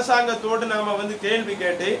அரசாங்கத்தோடு நாம கேள்வி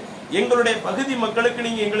கேட்டு எங்களுடைய பகுதி மக்களுக்கு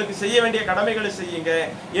நீங்க எங்களுக்கு செய்ய வேண்டிய கடமைகளை செய்யுங்க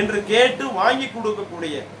என்று கேட்டு வாங்கி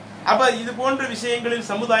கொடுக்கக்கூடிய, அப்ப இது போன்ற விஷயங்களில்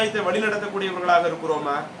சமுதாயத்தை வழிநடத்தக்கூடியவர்களாக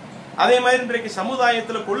இருக்கிறோமா? அதே மாதிரி இன்றைக்கு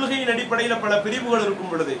சமுதாயத்துல கொள்கையின் அடிப்படையில பல பிரிவுகள்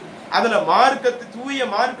இருக்கும் பொழுது அதுல மார்க்கத்தை, தூய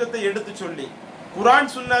மார்க்கத்தை எடுத்து சொல்லி குர்ஆன்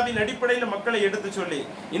சுன்னாவின் அடிப்படையில மக்களை எடுத்து சொல்லி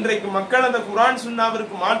இன்றைக்கு மக்கள் அந்த குர்ஆன்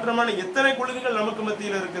சுன்னாவிற்கு மாற்றமான எத்தனை கொள்கைகள் நமக்கு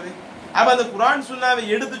மத்தியில் இருக்குது. அப்ப அந்த குர்ஆன் சுன்னாவை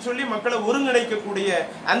எடுத்து சொல்லி மக்களை ஒருங்கிணைக்கக்கூடிய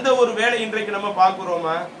அந்த ஒரு வேலை இன்றைக்கு நம்ம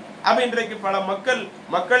பார்க்கிறோமா? அப்ப இன்றைக்கு பல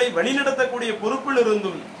மக்களை வழிநடத்தக்கூடிய பொறுப்பில்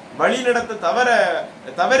இருந்தும் வழிநடத்த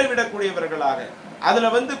தவறிவிடக்கூடியவர்களாக, அதுல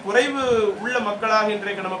குறைவு உள்ள மக்களாக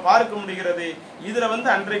இன்றைக்கு நம்ம பார்க்க முடிகிறது. இதுல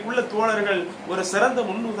அன்றைக்குள்ள தோழர்கள் ஒரு சிறந்த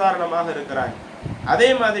முன்னுதாரணமாக இருக்கிறாங்க. அதே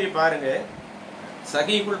மாதிரி பாருங்க,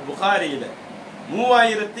 சஹீஹுல் புகாரியில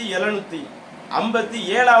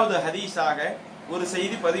 3757வது ஹதீஸாக ஒரு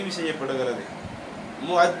செய்தி பதிவு செய்யப்படுகிறது.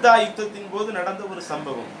 முஅத்தா யுத்தத்தின் போது நடந்த ஒரு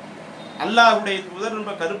சம்பவம். அல்லாஹ்வுடைய தூதர்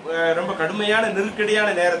ரொம்ப கடுமையான நெருக்கடியான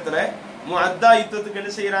நேரத்துல முஅத்தா யுத்தத்துக்கு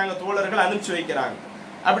என்ன செய்யறாங்க, தோழர்கள் அனுப்பிச்சு வைக்கிறாங்க.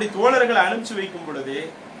 அப்படி தோழர்களை அனுப்பிச்சு வைக்கும் பொழுது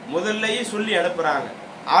முதல்லயே சொல்லி அனுப்புறாங்க.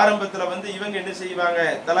 ஆரம்பத்துல இவங்க என்ன செய்வாங்க,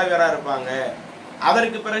 தலைவரா இருப்பாங்க,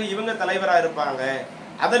 அதற்கு பிறகு இவங்க தலைவரா இருப்பாங்க,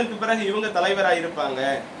 அதற்கு பிறகு இவங்க தலைவரா இருப்பாங்க,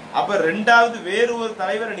 அப்ப ரெண்டாவது வேறு ஒரு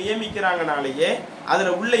தலைவரை நியமிக்கிறாங்கனாலேயே அதுல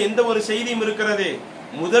உள்ள எந்த ஒரு செய்தியும் இருக்கிறது,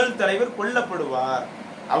 முதல் தலைவர் கொல்லப்படுவார்.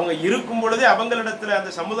 அவங்க இருக்கும் பொழுதே அவங்களிடத்துல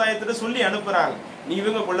அந்த சமுதாயத்துல சொல்லி அனுப்புறாங்க, நீ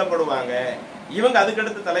இவங்க கொல்லப்படுவாங்க, இவங்க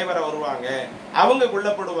அதுக்கடுத்து தலைவரா வருவாங்க, அவங்க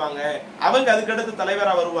கொல்லப்படுவாங்க, அவங்க அதுக்கடுத்து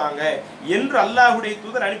தலைவரா வருவாங்க என்று அல்லாஹ்வுடைய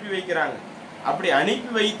தூதர் அனுப்பி வைக்கிறாங்க. அப்படி அனுப்பி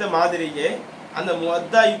வைத்த மாதிரியே அந்த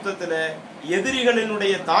முஅத்தா யுத்தத்துல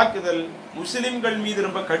எதிரிகளினுடைய தாக்குதல் முஸ்லிம்கள் மீது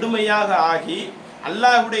ரொம்ப கடுமையாக ஆகி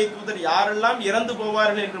அல்லாஹ்வுடைய தூதர் யாரெல்லாம் இறந்து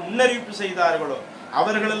போவார்கள் என்று முன்னறிவிப்பு செய்தார்களோ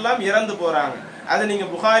அவர்களெல்லாம் இறந்து போறாங்க. அதை நீங்க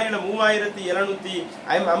புகாரில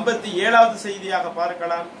 3757வது செய்தியாக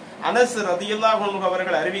பார்க்கலாம். அனஸ் ரலியல்லாஹு அன்ஹு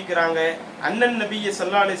அவர்கள் அறிவிக்கிறாங்க, அன்னன் நபிய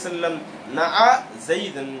ஸல்லல்லாஹு அலைஹி வஸல்லம் நஆ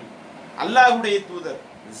ஸைதன், அல்லாஹ்வுடைய தூதர்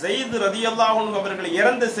ஸைத் ரலியல்லாஹு அன்ஹு அவர்கள்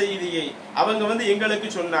இறந்த செய்தியை அவங்க எங்களுக்கு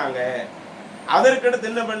சொன்னாங்க. அதற்கடுத்து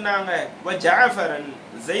என்ன பண்ணாங்க, ஜாஃபரன்,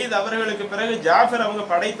 ஸைத் அவர்களுக்கு பிறகு ஜாஃபர் அவங்க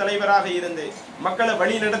படைத்தலைவராக இருந்து மக்களை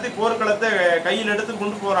வழி நடத்தி போர்க்களத்தை கையில் எடுத்து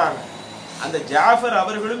கொண்டு போறாங்க. அந்த ஜாஃபர்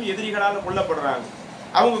அவர்களும் எதிரிகளால் கொல்லப்படுறாங்க.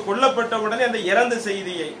 அவங்க கொல்லப்பட்ட உடனே அந்த இறந்த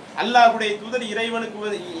செய்தியை அல்லாஹ்வுடைய தூதர்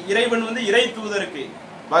இறைவன் இறை தூதருக்கு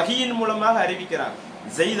வஹியின் மூலமாக அறிவிக்கிறாங்க.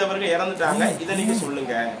 ஸைத் அவர்கள் இறந்துட்டாங்க, இதை நீங்க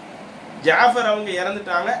சொல்லுங்க. ஜாஃபர் அவங்க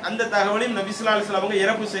இறந்துட்டாங்க, அந்த தகவலையும் நபி ஸல்லல்லாஹு அலைஹி வஸல்லம் அவங்க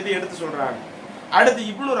இறப்பு செய்தி எடுத்து சொல்றாங்க. அடுத்து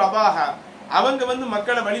இப்னு ரபாஹா அவங்க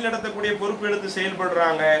மக்களை வழி நடத்தக்கூடிய பொறுப்பு எடுத்து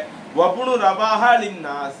செயல்படுறாங்க. வப்னு ரபாஹா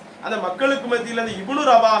லின்னாஸ், அந்த மக்களுக்கு மத்தியில் அந்த இப்னு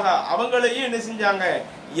ரபாஹா அவங்களையும் என்ன செஞ்சாங்க,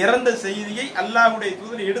 இறந்த செய்தியை அல்லாஹ்வுடைய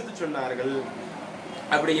தூதர் எடுத்து சொன்னார்கள்.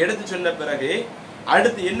 அப்படி எடுத்து சொன்ன பிறகு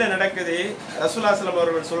அடுத்து என்ன நடக்குது, ரசூலுல்லாஹி ஸல்லல்லாஹு அலைஹி வஸல்லம்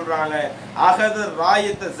அவர்கள் சொல்றாங்க, அகத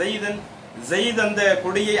ராயத்த ஸைதன், ஸைத் அந்த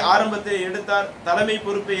கொடியை ஆரம்பத்தில் எடுத்தார், தலைமை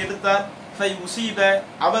பொறுப்பை எடுத்தார். ஃபை உஸீப,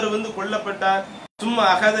 அவர் கொல்லப்பட்டார். சும்மா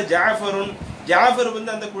அகத ஜாஃபருன், ஜாஃபர்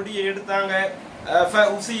அந்த கொடியை எடுத்தாங்க. ஃப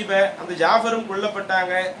உஸீப, அந்த ஜாஃபரும்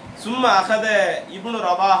கொல்லப்பட்டாங்க. சும்மா அகத இப்னு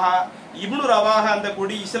ரபாஹா, இப்னு ரபாஹா அந்த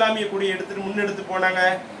கொடி இஸ்லாமிய கொடியை எடுத்துட்டு முன்னெடுத்து போனாங்க.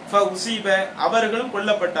 ஃப உஸீப, அவர்களும்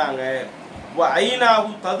கொல்லப்பட்டாங்க. வ ஐனாஹு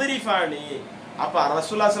தத்ரிஃபானி, அப்ப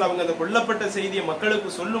ரசூலுல்லாஹி ஸல்லல்லாஹு அவங்க அந்த கொல்லப்பட்ட செய்தியை மக்களுக்கு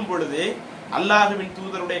சொல்லும் பொழுது அல்லாஹ்வின்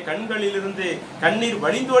தூதருடைய கண்களிலிருந்து கண்ணீர்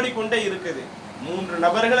வழிந்தோடி கொண்டே இருக்குது. 3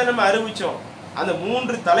 நபர்களை நம்ம அறிவிச்சோம், அந்த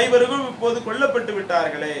 3 தலைவர்கள் இப்போது கொல்லப்பட்டு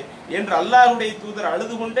விட்டார்களே என்று அல்லாஹ்வுடைய தூதர்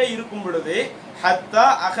அழுது கொண்டே இருக்கும் பொழுது ஹத்தா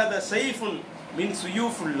அகத ஸைஃபுன் மின்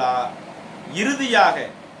சுயூஃபுல்லா, இறுதியாக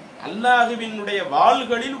அல்லாஹ்வினுடைய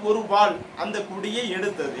வாள்களில் ஒரு வாள் அந்த கொடியை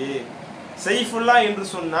எடுத்தது. ஸைஃபுல்லா என்று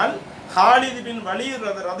சொன்னால் ஹாலித் பின் வலீத்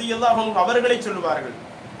ரலியல்லாஹு அன்ஹு அவர்களை சொல்லுவார்கள்.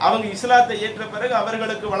 அவங்க இஸ்லாத்தை ஏற்ற பிறகு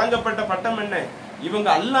அவர்களுக்கு வழங்கப்பட்ட பட்டம் என்ன, இவங்க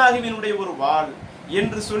அல்லாஹ்வினுடைய ஒரு வாள்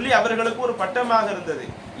என்று சொல்லி அவர்களுக்கு ஒரு பட்டமாக இருந்தது.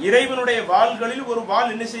 இறைவனுடைய வாள்களில் ஒரு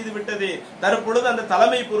வாள் என்ன செய்து விட்டது, தற்பொழுது அந்த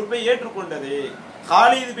தலைமை பொறுப்பை ஏற்றுக்கொண்டது.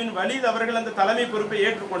 ஹாலித் பின் வலீத் அவர்கள் அந்த தலைமை பொறுப்பை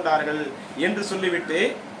ஏற்றுக்கொண்டார்கள் என்று சொல்லிவிட்டு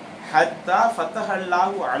ஹத்தா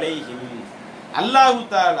ஃபதஹல்லாஹு அலைஹிம், அல்லாஹு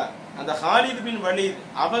தஆலா அந்த ஹாலித் பின் வலீத்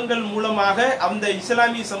அவங்கள் மூலமாக அந்த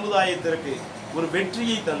இஸ்லாமிய சமுதாயத்திற்கு ஒரு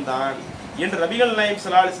வெற்றியை தந்தான் என்று நபிகள் நாயகம்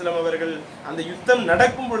ஸல்லல்லாஹு அலைஹி வஸல்லம் அவர்கள் அந்த யுத்தம்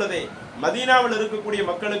நடக்கும் பொழுதே மதீனாவில் இருக்கக்கூடிய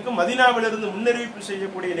மக்களுக்கு மதீனாவிலிருந்து முன்னறிவிப்பு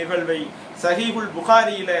செய்யக்கூடிய நிகழ்வை சஹீஹுல்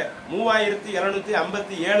புகாரியில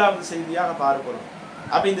 3257வது செய்தியாக பார்க்கிறோம்.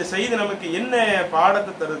 அப்ப இந்த செய்தி நமக்கு என்ன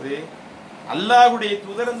பாடத்தை தருது, அல்லாஹ்வுடைய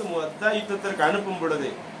தூதர் அந்த முஅத்தா யுத்தத்திற்கு அனுப்பும் பொழுது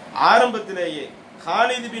ஆரம்பத்திலேயே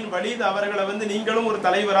ஹாலித் பின் வலீத் அவர்களை நீங்களும் ஒரு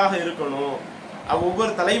தலைவராக இருக்கணும்,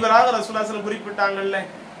 ஒவ்வொரு தலைவராக ரசூலுல்லாஹி ஸல்லல்லாஹு அலைஹி வஸல்லம் குறிப்பிட்டாங்கல்ல.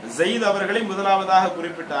 ஸைத் அவர்களை முதலாவதாக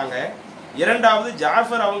குறிப்பிட்டாங்க, இரண்டாவது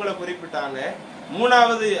ஜாஃபர் அவங்களை குறிப்பிட்டாங்க,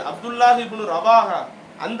 மூணாவது அப்துல்லாஹ் இப்னு ரவாஹா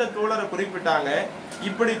அந்த தோழரை குறிப்பிட்டாங்க.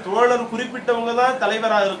 இப்படி தோழர் குறிப்பிட்டவங்க தான்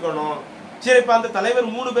தலைவராக இருக்கணும். சரி, இப்ப அந்த தலைவர்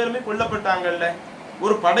 3 பேருமே கொல்லப்பட்டாங்கல்ல.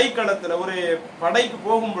 ஒரு படைக்களத்துல ஒரு படைக்கு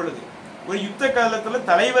போகும் பொழுது, ஒரு யுத்த காலத்துல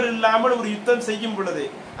தலைவர் இல்லாமல் ஒரு யுத்தம் செய்யும் பொழுது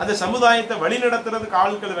அந்த சமுதாயத்தை வழி நடத்துறதுக்கு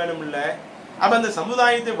ஆட்கள் வேணும் இல்ல. அப்ப அந்த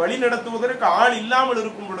சமுதாயத்தை வழி நடத்துவதற்கு ஆள் இல்லாமல்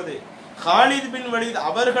இருக்கும் பொழுது ஹாலித் பின் வலீத்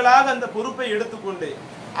அவர்களாக அந்த பொறுப்பை எடுத்துக்கொண்டு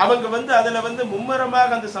அவங்க அதுல மும்மரமாக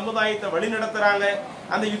அந்த சமுதாயத்தை வழி நடத்துறாங்க.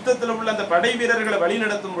 அந்த யுத்தத்துல உள்ள அந்த படை வீரர்களை வழி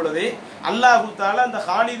நடத்தும் பொழுது அல்லாஹு தஆலா அந்த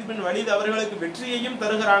ஹாலித் பின் வலீத் அவர்களுக்கு வெற்றியையும்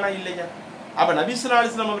தருகிறானா இல்லையா? அப்ப நபி ஸல்லல்லாஹு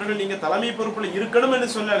அலைஹி வஸல்லம் அவர்கள் நீங்க தலைமை பொறுப்புல இருக்கணும் என்று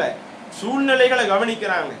சொல்லல, சூழ்நிலைகளை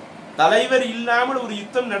கவனிக்கிறாங்க. தலைவர் இல்லாமல் ஒரு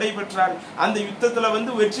யுத்தம் நடைபெற்றால் அந்த யுத்தத்துல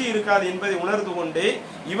வெற்றி இருக்காது என்பதை உணர்ந்து கொண்டு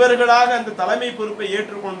இவர்களாக அந்த தலைமை பொறுப்பை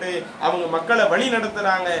ஏற்றுக்கொண்டு அவங்க மக்களை வழி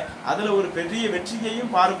நடத்துறாங்க. அதுல ஒரு பெரிய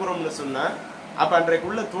வெற்றியையும் பார்க்கிறோம்னு சொன்னா, அப்ப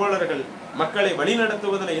அன்றைக்குள்ள தோழர்கள் மக்களை வழி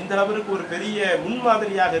நடத்துவதில் எந்த அளவிற்கு ஒரு பெரிய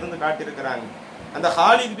முன்மாதிரியாக இருந்து காட்டியிருக்கிறாங்க. அந்த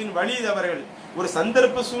ஹாலித் பின் வலீத் அவர்கள் ஒரு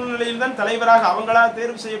சந்தர்ப்ப சூழ்நிலையில் தான் தலைவராக அவங்களா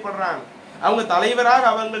தேர்வு செய்யப்படுறாங்க. அவங்க தலைவராக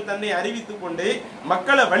அவங்கள் தன்னை அறிவித்துக் கொண்டு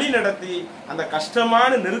மக்களை வழி நடத்தி அந்த கஷ்டமான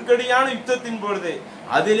நெருக்கடியான யுத்தத்தின் பொழுது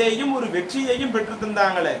அதிலேயும் ஒரு வெற்றியையும் பெற்று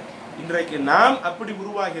தந்தாங்களே. இன்றைக்கு நாம் அப்படி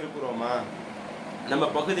உருவாகி இருக்கிறோமா? நம்ம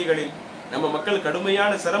பகுதிகளில் நம்ம மக்கள்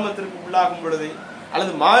கடுமையான சிரமத்திற்கு உள்ளாகும் பொழுது,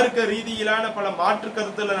 அல்லது மார்க்க ரீதியிலான பல மாற்று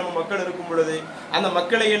கருத்துல நம்ம மக்கள் இருக்கும் பொழுது, அந்த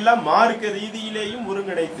மக்களை எல்லாம் மார்க்க ரீதியிலேயும்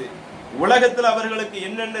ஒருங்கிணைத்து உலகத்தில் அவர்களுக்கு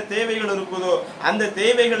என்னென்ன தேவைகள் இருக்குதோ அந்த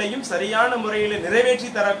தேவைகளையும் சரியான முறையில் நிறைவேற்றி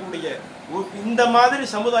தரக்கூடிய இந்த மாதிரி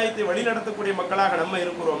சமுதாயத்தை வழிநடத்தக்கூடிய மக்களாக நம்ம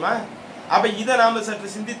இருக்கிறோமா? அப்ப இதை நாம சற்று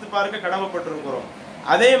சிந்தித்து பார்க்க கடமைப்பட்டிருக்கிறோம்.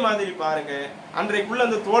 அதே மாதிரி பாருங்க, அன்றைக்குள்ள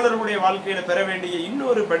அந்த தோழர்களுடைய வாழ்க்கையில பெற வேண்டிய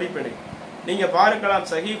இன்னொரு படிப்பினை நீங்க பார்க்கலாம்.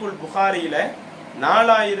 சஹீஹுல் புகாரியில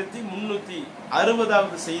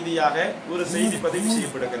 4360வது செய்தியாக ஒரு செய்தி பதிவு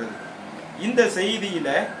செய்யப்படுகிறது. இந்த செய்தியில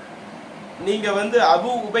நீங்க அபு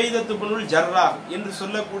உபைதத்து பினுல் ஜர்ராஹ் என்று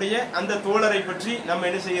சொல்லக்கூடிய அந்த தோழரை பற்றி நம்ம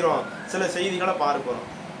என்ன செய்யறோம், சில செய்திகளை பார்க்கிறோம்.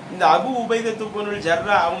 இந்த அபு உபைதத்து பினுல்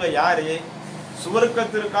ஜர்ராஹ் அவங்க யாரு?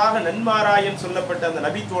 சுவர்க்கத்திற்காக நன்மாராயம் சொல்லப்பட்ட அந்த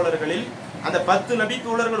நபி தோழர்களில் அந்த 10 நபி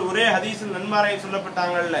தோழர்கள் ஒரே ஹதீஸில் நன்மாராயம்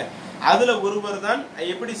சொல்லப்பட்டாங்கல்ல, அதுல ஒருவர் தான்.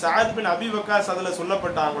 எப்படி சஅத் பின் அபி வக்காஸ் அதுல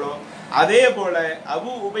சொல்லப்பட்டாங்களோ அதே போல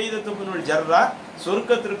அபு உபைதத்து பினுல் ஜர்ராஹ்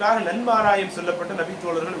சொர்க்கத்திற்காக நன்மாராயம் சொல்லப்பட்ட நபி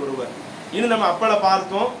தோழர்கள் ஒருவர். இன்னும் நம்ம அப்பள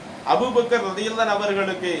பார்த்தோம், அபூபக்கர் ரலியல்லாஹு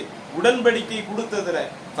அவர்களுக்கு உடன்படிக்கை கொடுத்ததுல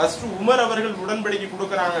ஃபர்ஸ்ட் உமர் அவர்கள் உடன்படிக்கை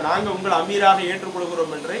கொடுக்கறாங்க, நாங்க உங்களை அமீராக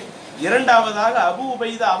ஏற்றுக்கொள்கிறோம் என்று. இரண்டாவதாக அபு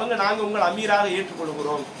உபைதா அவங்க நாங்க உங்களை அமீராக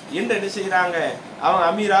ஏற்றுக்கொள்கிறோம் என்று என்ன செய்யறாங்க, அவங்க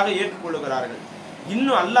அமீராக ஏற்றுக்கொள்கிறார்கள்.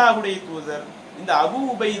 இன்னும் அல்லாஹ்வுடைய தூதர் இந்த அபு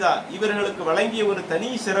உபைதா இவர்களுக்கு வழங்கிய ஒரு தனி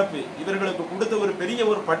சிறப்பு, இவர்களுக்கு கொடுத்த ஒரு பெரிய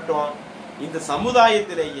ஒரு பட்டம், இந்த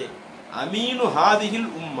சமுதாயத்திலேயே அமீனு ஹாதிஹில்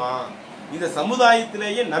உம்மா, இந்த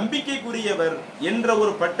சமுதாயத்திலேயே நம்பிக்கைக்குரியவர் என்ற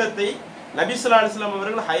ஒரு பட்டத்தை நபி ஸல்லல்லாஹு அலைஹி வஸல்லம்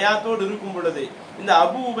அவர்கள் ஹயாத்தோடு இருக்கும் பொழுது இந்த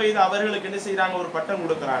அபு உபைதா அவர்களுக்கு என்ன செய்யறாங்க, ஒரு பட்டம்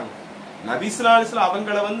கொடுக்கறாங்க. நபி ஸல்லல்லாஹு அலைஹி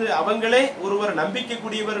வஸல்லம் அவங்களே ஒருவர்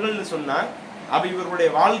நம்பிக்கைக்குரியவர்கள்னு சொன்னா அப்ப இவர்களுடைய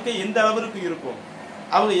வாழ்க்கை எந்த அளவிற்கு இருக்கும்,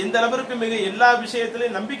 அவங்க எந்த அளவிற்கு மிக எல்லா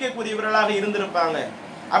விஷயத்திலையும் நம்பிக்கைக்குரியவர்களாக இருந்திருப்பாங்க.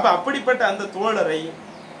 அப்ப அப்படிப்பட்ட அந்த தோழரை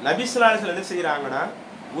நபி ஸல்லல்லாஹு அலைஹி வஸல்லம் என்ன செய்யறாங்கன்னா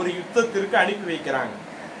ஒரு யுத்தத்திற்கு அனுப்பி வைக்கிறாங்க.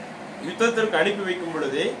 யுத்தத்திற்கு அனுப்பி வைக்கும்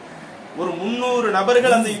பொழுது ஒரு 300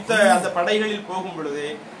 நபர்கள் அந்த படைகளில் போகும் பொழுது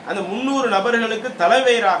அந்த 300 நபர்களுக்கு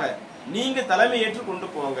தலைவராக நீங்க தலைமை ஏற்று கொண்டு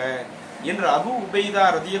போங்க என்று அபு உபைதா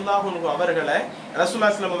ரலியல்லாஹு அன்ஹு அவர்களை ரசூலுல்லாஹி ஸல்லல்லாஹு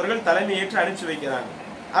அலைஹி வஸல்லம் அவர்கள் தலைமை ஏற்று அனுப்பி வைக்கிறாங்க.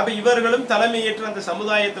 அப்ப இவர்களும் தலைமை ஏற்று அந்த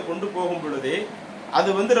சமுதாயத்தை கொண்டு போகும் பொழுது அது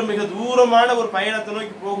மிக தூரமான ஒரு பயணத்தை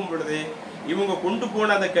நோக்கி போகும் பொழுது இவங்க கொண்டு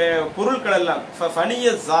போன அந்த பொருட்கள் எல்லாம்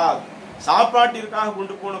சாப்பாட்டிற்காக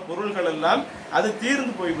கொண்டு போன பொருள்கள் எல்லாம் அது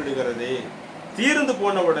தீர்ந்து போய்விடுகிறது. தீர்ந்து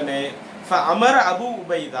போன உடனே அமர அபு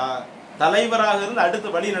உபைதா தலைவராக இருந்து அடுத்து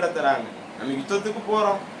வழி நடத்துறாங்க. நம்ம யுத்தத்துக்கு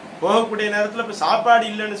போறோம், போகக்கூடிய நேரத்துல இப்ப சாப்பாடு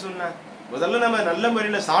இல்லைன்னு சொன்னா முதல்ல நம்ம நல்ல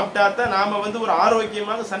முறையில சாப்பிட்டா தான் நாம ஒரு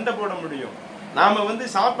ஆரோக்கியமாக சண்டை போட முடியும். நாம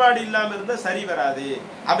சாப்பாடு இல்லாம இருந்தா சரி வராது.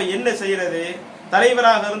 அப்ப என்ன செய்யறது,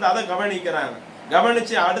 தலைவராக இருந்து அதை கவனிக்கிறாங்க.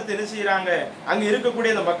 கவனிச்சு அடுத்து என்ன செய்யறாங்க, அங்க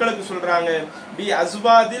இருக்கக்கூடிய அந்த மக்களுக்கு சொல்றாங்க, பி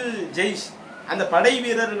அஸ்வாதில் ஜெய்ஷ், அந்த படை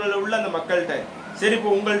வீரர்கள் உள்ள அந்த மக்கள்கிட்ட சரி இப்போ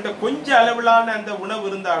உங்கள்கிட்ட கொஞ்சம் அளவிலான அந்த உணவு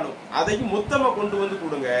இருந்தாலும் அதையும் மொத்தமா கொண்டு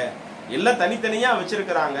கொடுங்க. எல்லாம் தனித்தனியா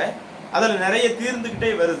வச்சிருக்கிறாங்க, அதுல நிறைய தீர்ந்துகிட்டே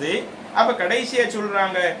வருது. அப்ப கடைசியா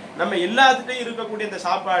சொல்றாங்க, நம்ம எல்லாத்துட்டையும் இருக்கக்கூடிய அந்த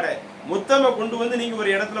சாப்பாடை மொத்தமா கொண்டு நீங்க ஒரு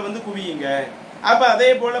இடத்துல குவியுங்க. அப்ப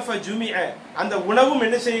அதே போல அந்த உணவும்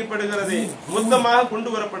என்ன செய்யப்படுகிறது, மொத்தமாக கொண்டு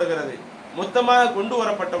வரப்படுகிறது. மொத்தமாக கொண்டு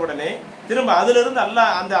வரப்பட்ட உடனே திரும்ப அதுல இருந்து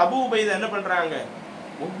அந்த அபு உபைதா என்ன பண்றாங்க,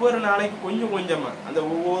 ஒவ்வொரு நாளைக்கு கொஞ்சம் கொஞ்சமா அந்த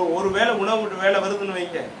ஒரு வேளை உணவு வேலை வருதுன்னு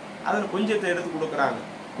வைங்க, அதுல கொஞ்சத்தை எடுத்து கொடுக்குறாங்க.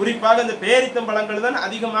 குறிப்பாக அந்த பேரித்தம்பழங்கள் தான்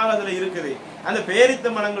அதிகமாக அதுல இருக்குது. அந்த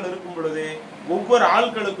பேரித்தம்பழங்கள் இருக்கும் பொழுது ஒவ்வொரு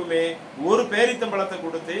ஆட்களுக்குமே ஒரு பேரித்தம்பழத்தை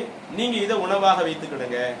கொடுத்து நீங்க இதை உணவாக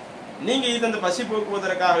வைத்துக்கிடுங்க, நீங்க இதை அந்த பசி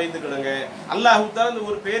போக்குவதற்காக வைத்துக்கிடுங்க. அல்லாஹ் தஆலா அந்த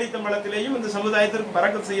ஒரு பேரித்தம்பழத்திலேயும் இந்த சமுதாயத்திற்கு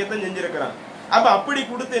பரக்கத் செய்யத்தான் செஞ்சிருக்கிறான். அப்ப அப்படி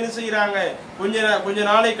கொடுத்து என்ன செய்யறாங்க, கொஞ்ச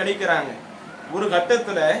நாளை கழிக்கிறாங்க. ஒரு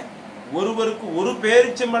கட்டத்துல ஒருவருக்கு ஒரு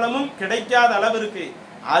பேரிச்சம்பழமும் கிடைக்காத அளவிற்கு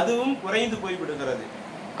அதுவும் குறைந்து போய்விடுகிறது.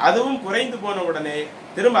 அதுவும் குறைந்து போன உடனே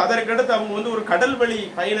திரும்ப அதற்கடுத்து அவங்க ஒரு கடல் வழி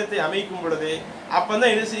பயணத்தை அமைக்கும் பொழுது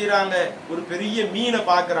அப்பதான் என்ன செய்யறாங்க, ஒரு பெரிய மீனை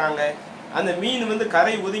பாக்குறாங்க. அந்த மீன்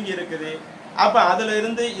கரை ஒதுங்கி இருக்குது. அப்ப அதுல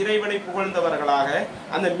இருந்து இறைவனை புகழ்ந்தவர்களாக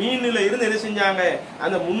அந்த மீன்ல இருந்து என்ன செஞ்சாங்க,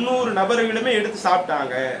 அந்த 300 நபர்களுமே எடுத்து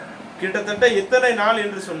சாப்பிட்டாங்க. கிட்டத்தட்ட எத்தனை நாள்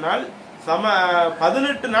என்று சொன்னால்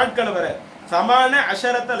 18 நாட்கள் வரை, சமான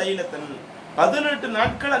அஷரத்த லைலத்தன், 18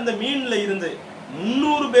 நாட்கள் அந்த மீன்ல இருந்து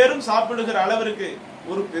 300 பேரும் சாப்பிடுகிற அளவிற்கு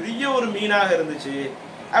ஒரு பெரிய ஒரு மீனாக இருந்துச்சு.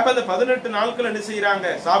 அப்ப அந்த 18 நாட்கள் என்ன செய்யறாங்க,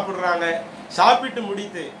 சாப்பிடுறாங்க. சாப்பிட்டு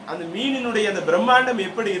முடித்து அந்த மீனினுடைய அந்த பிரம்மாண்டம்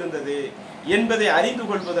எப்படி இருந்தது என்பதை அறிந்து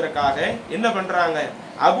கொள்வதற்காக என்ன பண்றாங்க,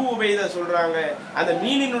 அபு உபைதா சொல்றாங்க, அந்த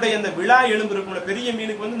மீனினுடைய அந்த விழா எலும்பு இருக்கும்ல, பெரிய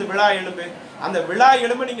மீனுக்கு இந்த விழா எலும்பு, அந்த விழா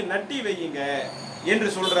எலும்பை நீங்க நட்டி வையுங்க என்று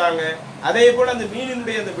சொல்றாங்க. அதே போல அந்த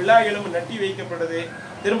மீனினுடைய அந்த விழா எலும்பு நட்டி வைக்கப்படுது.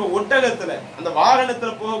 திரும்ப ஒட்டகத்துல அந்த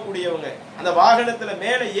வாகனத்துல போகக்கூடியவங்க அந்த வாகனத்துல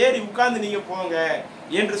மேல ஏறி உட்கார்ந்து நீங்க போங்க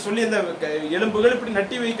என்று சொல்லி அந்த எலும்புகள் இப்படி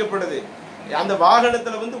நட்டி வைக்கப்படுது. அந்த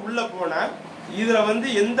வாகனத்துல உள்ள போனா இதுல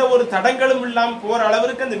எந்த ஒரு தடங்களும் இல்லாம போற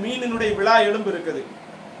அளவிற்கு அந்த மீனினுடைய விழா எலும்பு இருக்குது.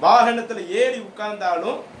 வாகனத்துல ஏறி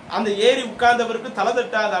உட்கார்ந்தாலும் அந்த ஏறி உட்கார்ந்தவருக்கு தலை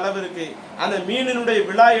தட்டாத அளவிற்கு அந்த மீனினுடைய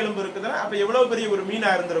விழா எலும்பு இருக்குதுன்னா அப்ப எவ்வளவு பெரிய ஒரு மீனா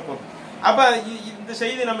இருந்திருக்கும். அப்ப இந்த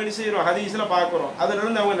செய்தி நம்ம என்ன செய்யறோம், ஹதீஸ்ல பாக்குறோம். அதுல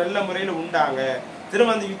இருந்து அவங்க நல்ல முறையில உண்டாங்க.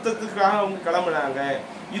 திரும்ப அந்த யுத்தத்துக்காக அவங்க கிளம்புனாங்க.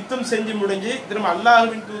 யுத்தம் செஞ்சு முடிஞ்சு திரும்ப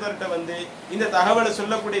அல்லாஹ்வின் தூதர்கிட்ட இந்த தகவலை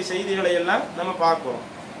சொல்லக்கூடிய செய்திகளை எல்லாம் நம்ம பார்க்கிறோம்.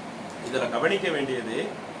 இதுல கவனிக்க வேண்டியது,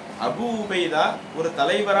 அபூ உபைதா ஒரு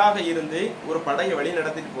தலைவராக இருந்து ஒரு படையை வழி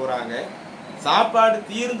நடத்திட்டு போறாங்க. சாப்பாடு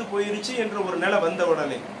தீர்ந்து போயிருச்சு என்ற ஒரு நிலை வந்த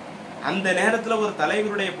உடனே அந்த நேரத்துல ஒரு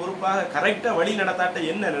தலைவருடைய பொறுப்பாக கரெக்டா வழி நடத்தாட்ட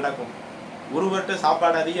என்ன நடக்கும்? ஒருவர்கிட்ட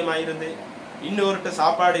சாப்பாடு அதிகமாயிருந்து இன்னொருட்ட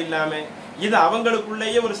சாப்பாடு இல்லாம இது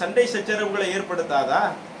அவங்களுக்குள்ளேயே ஒரு சண்டை சச்சரவுகளை ஏற்படுத்தாதா?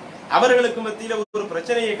 அவர்களுக்கு மத்தியில ஒரு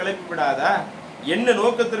பிரச்சனையை கிளப்பி விடாதா? என்ன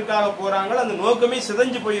நோக்கத்திற்காக போறாங்களோ அந்த நோக்கமே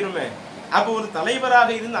சிதைஞ்சு போயிருமே. அப்ப ஒரு தலைவராக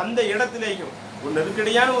இருந்து அந்த இடத்திலேயும் ஒரு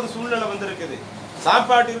நெருக்கடியான ஒரு சூழ்நிலை வந்திருக்குது,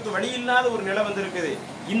 சாப்பாட்டிற்கு வழி இல்லாத ஒரு நிலை வந்திருக்குது.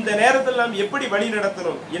 இந்த நேரத்தில் நாம் எப்படி வழி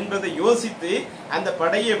நடத்தணும் என்பதை யோசித்து அந்த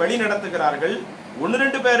படையை வழி நடத்துகிறார்கள்.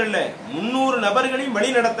 1-2 பேர் இல்ல, 300 நபர்களையும் வழி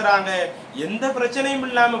நடத்துறாங்க. எந்த பிரச்சனையும்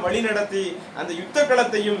இல்லாம வழி நடத்தி அந்த யுத்த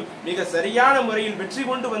களத்தையும் மிக சரியான முறையில் வெற்றி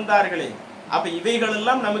கொண்டு வந்தார்களே. அப்ப இவைகள்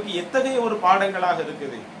எல்லாம் நமக்கு எத்தகைய ஒரு பாடங்களாக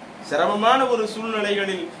இருக்குது. சிரமமான ஒரு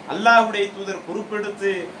சூழ்நிலைகளில் அல்லாஹ்வுடைய தூதர்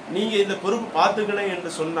பொறுப்பெடுத்து நீங்க இந்த பொறுப்பு பார்த்துக்கணும் என்று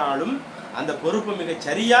சொன்னாலும் அந்த பொறுப்பை மிக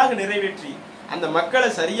சரியாக நிறைவேற்றி அந்த மக்களை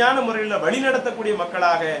சரியான முறையில் வழிநடத்தக்கூடிய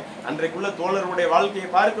மக்களாக அன்றைக்குள்ள தோழர்களுடைய வாழ்க்கையை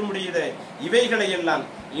பார்க்க முடியுது. இவைகளை எல்லாம்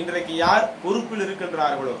இன்றைக்கு யார் பொறுப்பில்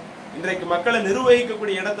இருக்கின்றார்களோ, இன்றைக்கு மக்களை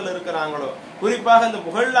நிர்வகிக்கக்கூடிய இடத்துல இருக்கிறாங்களோ, குறிப்பாக அந்த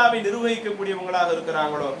முகல்லாவை நிர்வகிக்கக்கூடியவங்களாக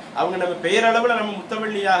இருக்கிறாங்களோ, அவங்க நம்ம பெயரளவுல நம்ம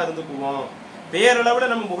முத்தவள்ளியாக இருந்துக்குவோம், பெயரளவுல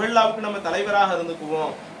நம்ம முகல்லாவுக்கு நம்ம தலைவராக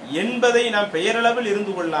இருந்துக்குவோம் என்பதை நாம் பெயரளவில்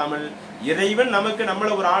இருந்து கொள்ளாமல் இறைவன் நமக்கு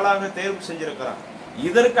நம்மளை ஒரு ஆளாக தேர்வு செஞ்சிருக்கிறான்.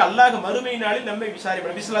 இதற்கு அல்லாஹ் மறுமை நாளில் நம்மை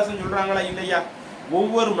விசாரிப்பான். விசுவாசம் சொல்றாங்களா இல்லையா?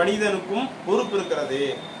 ஒவ்வொரு மனிதனுக்கும் பொறுப்பு இருக்கிறது.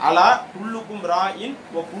 அலா குல்லுக்கும் ராயின்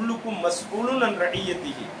வ குல்லுக்கும் மஸ்ஊலுன் அன்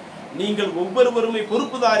ரஇய்யத்திஹி. நீங்கள் ஒவ்வொருவருமே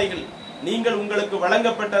பொறுப்புதாரிகள். நீங்கள் உங்களுக்கு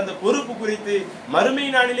வழங்கப்பட்ட அந்த பொறுப்பு குறித்து மறுமை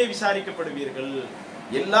நாளிலே விசாரிக்கப்படுவீர்கள்.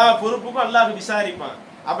 எல்லா பொறுப்புக்கும் அல்லாஹ் விசாரிப்பான்.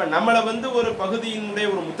 அப்ப நம்மளை ஒரு பகுதியினுடைய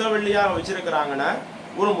ஒரு முத்தவள்ளியாக வச்சிருக்கிறாங்கன்னா,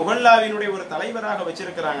 ஒரு முகல்லாவினுடைய ஒரு தலைவராக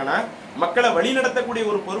வச்சிருக்கிறாங்கன்னா, மக்களை வழி நடத்தக்கூடிய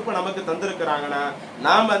ஒரு பொறுப்பை நமக்கு தந்திருக்கிறாங்கன்னா,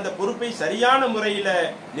 நாம் அந்த பொறுப்பை சரியான முறையில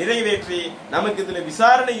நிறைவேற்றி நமக்கு இதுல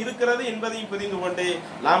விசாரணை இருக்கிறது என்பதையும் புரிந்து கொண்டு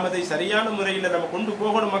நாம் அதை சரியான முறையில நம்ம கொண்டு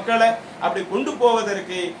போகணும் மக்களை. அப்படி கொண்டு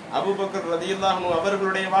போவதற்கு அபூபக்கர் ரலியல்லாஹு அன்ஹு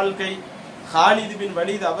அவர்களுடைய வாழ்க்கை, ஹாலித் பின்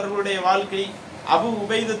வலீத் அவர்களுடைய வாழ்க்கை, அபூ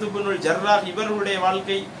உபைதத்து பின் ஜர்ராஹ் இவர்களுடைய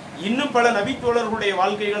வாழ்க்கை, இன்னும் பல நபி தோழர்களுடைய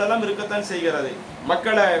வாழ்க்கைகள் எல்லாம் இருக்கத்தான் செய்கிறது.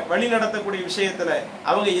 மக்களை வழி நடத்தக்கூடிய விஷயத்துல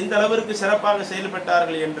அவங்க எந்த அளவிற்கு சிறப்பாக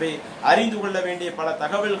செயல்பட்டார்கள் என்று அறிந்து கொள்ள வேண்டிய பல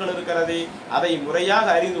தகவல்கள் இருக்கிறது. அதை முறையாக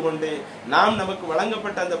அறிந்து கொண்டு நாம் நமக்கு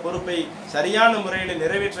வழங்கப்பட்ட அந்த பொறுப்பை சரியான முறையில்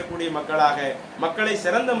நிறைவேற்றக்கூடிய மக்களாக, மக்களை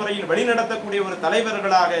சிறந்த முறையில் வழிநடத்தக்கூடிய ஒரு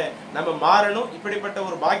தலைவர்களாக நம்ம மாறணும். இப்படிப்பட்ட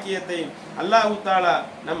ஒரு பாக்கியத்தை அல்லாஹ் தஆலா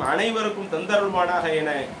நம் அனைவருக்கும் தந்தருள்வானாக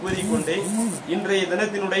என கூறிக்கொண்டு இன்றைய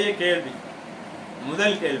தினத்தினுடைய கேள்வி,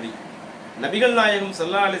 முதல் கேள்வி, நபிகள் நாயகம்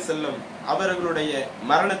ஸல்லல்லாஹு அலைஹி வஸல்லம் அவர்களுடைய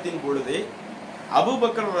மரணத்தின் பொழுது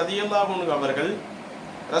அபூபக்கர் ரலியல்லாஹு அன்ஹு அவர்கள்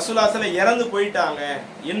ரசூலுல்லாஹி ஸல்லல்லாஹு அலைஹி வஸல்லம் இறந்து போயிட்டாங்க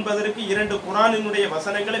என்பதற்கு 2 குர்ஆனினுடைய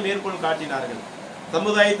வசனங்களை மேற்கோள் காட்டினார்கள்.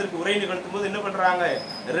 சமுதாயத்திற்கு உரை நிகழ்த்தும் போது என்ன பண்றாங்க,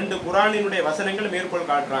 2 குர்ஆனினுடைய வசனங்களை மேற்கோள்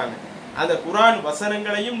காட்டுறாங்க. அந்த குர்ஆன்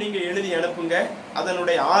வசனங்களையும் நீங்க எழுதி அனுப்புங்க,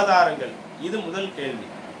 அதனுடைய ஆதாரங்கள். இது முதல் கேள்வி.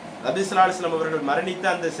 நபி ஸல்லல்லாஹு அலைஹி வஸல்லம் அவர்கள் மரணித்த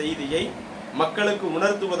அந்த செய்தியை மக்களுக்கு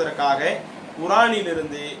உணர்த்துவதற்காக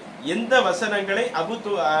குர்ஆனிலிருந்து எந்த வசனங்களை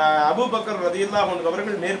அபூபக்கர் ரலியல்லாஹு அன்ஹு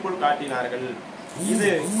அவர்கள் மேற்கோள் காட்டினார்கள்? இது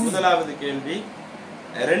முதலாவது கேள்வி.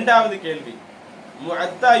 இரண்டாவது கேள்வி,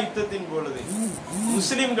 முஅத்தா யுத்தத்தின் பொழுது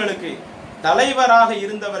முஸ்லிம்களுக்கு தலைவராக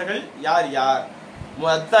இருந்தவர்கள் யார் யார்?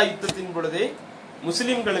 முஅத்தா யுத்தத்தின் பொழுது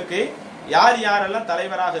முஸ்லிம்களுக்கு யார் யாரெல்லாம்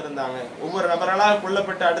தலைவராக இருந்தாங்க? ஒவ்வொரு நபர்களாக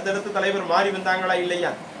கொல்லப்பட்டு அடுத்தடுத்து தலைவர் மாறி வந்தாங்களா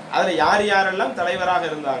இல்லையா? அதுல யார் யாரெல்லாம் தலைவராக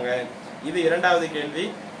இருந்தாங்க? இது இரண்டாவது கேள்வி.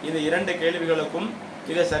 இந்த 2 கேள்விகளுக்கும்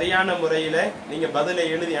மிக சரியான முறையில நீங்க பதிலை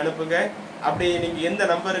எழுதி அனுப்புங்க. அப்படி நீங்க எந்த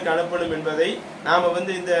நம்பருக்கு அனுப்பணும் என்பதை நாம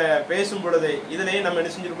இந்த பேசும் பொழுது இதுலயே நம்ம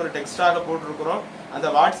என்ன செஞ்சிருக்கிறோம், டெக்ஸ்டாக போட்டிருக்கிறோம். அந்த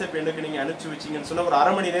வாட்ஸ்அப் எண்ணுக்கு நீங்க அனுப்பிச்சு வச்சீங்கன்னு சொன்னா ஒரு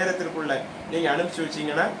அரை மணி நேரத்திற்குள்ள நீங்க அனுப்பிச்சு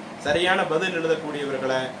வச்சீங்கன்னா சரியான பதில்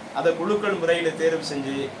எழுதக்கூடியவர்களை அதை குழுக்கள் முறையில் தேர்வு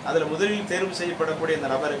செஞ்சு அதில் முதலில் தேர்வு செய்யப்படக்கூடிய அந்த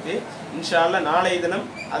நபருக்கு இன்ஷா அல்லாஹ் நாளைய தினம்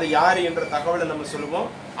அது யார் என்ற தகவலை நம்ம சொல்லுவோம்.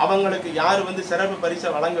 அவங்களுக்கு யார் சிறப்பு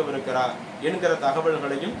பரிசை வழங்கவிருக்கிறா என்கிற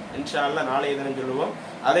தகவல்களையும் இன்ஷா அல்லாஹ் நாளைய தினம் சொல்லுவோம்.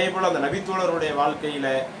 அதே போல் அந்த நபித்தோழருடைய வாழ்க்கையில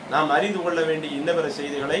நாம் அறிந்து கொள்ள வேண்டிய இன்னபிற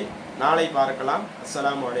செய்திகளை நாளை பார்க்கலாம்.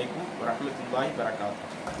 அஸ்ஸலாமு அலைக்கும் வரஹ்மத்துல்லாஹி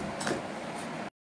வபரகாத்துஹு.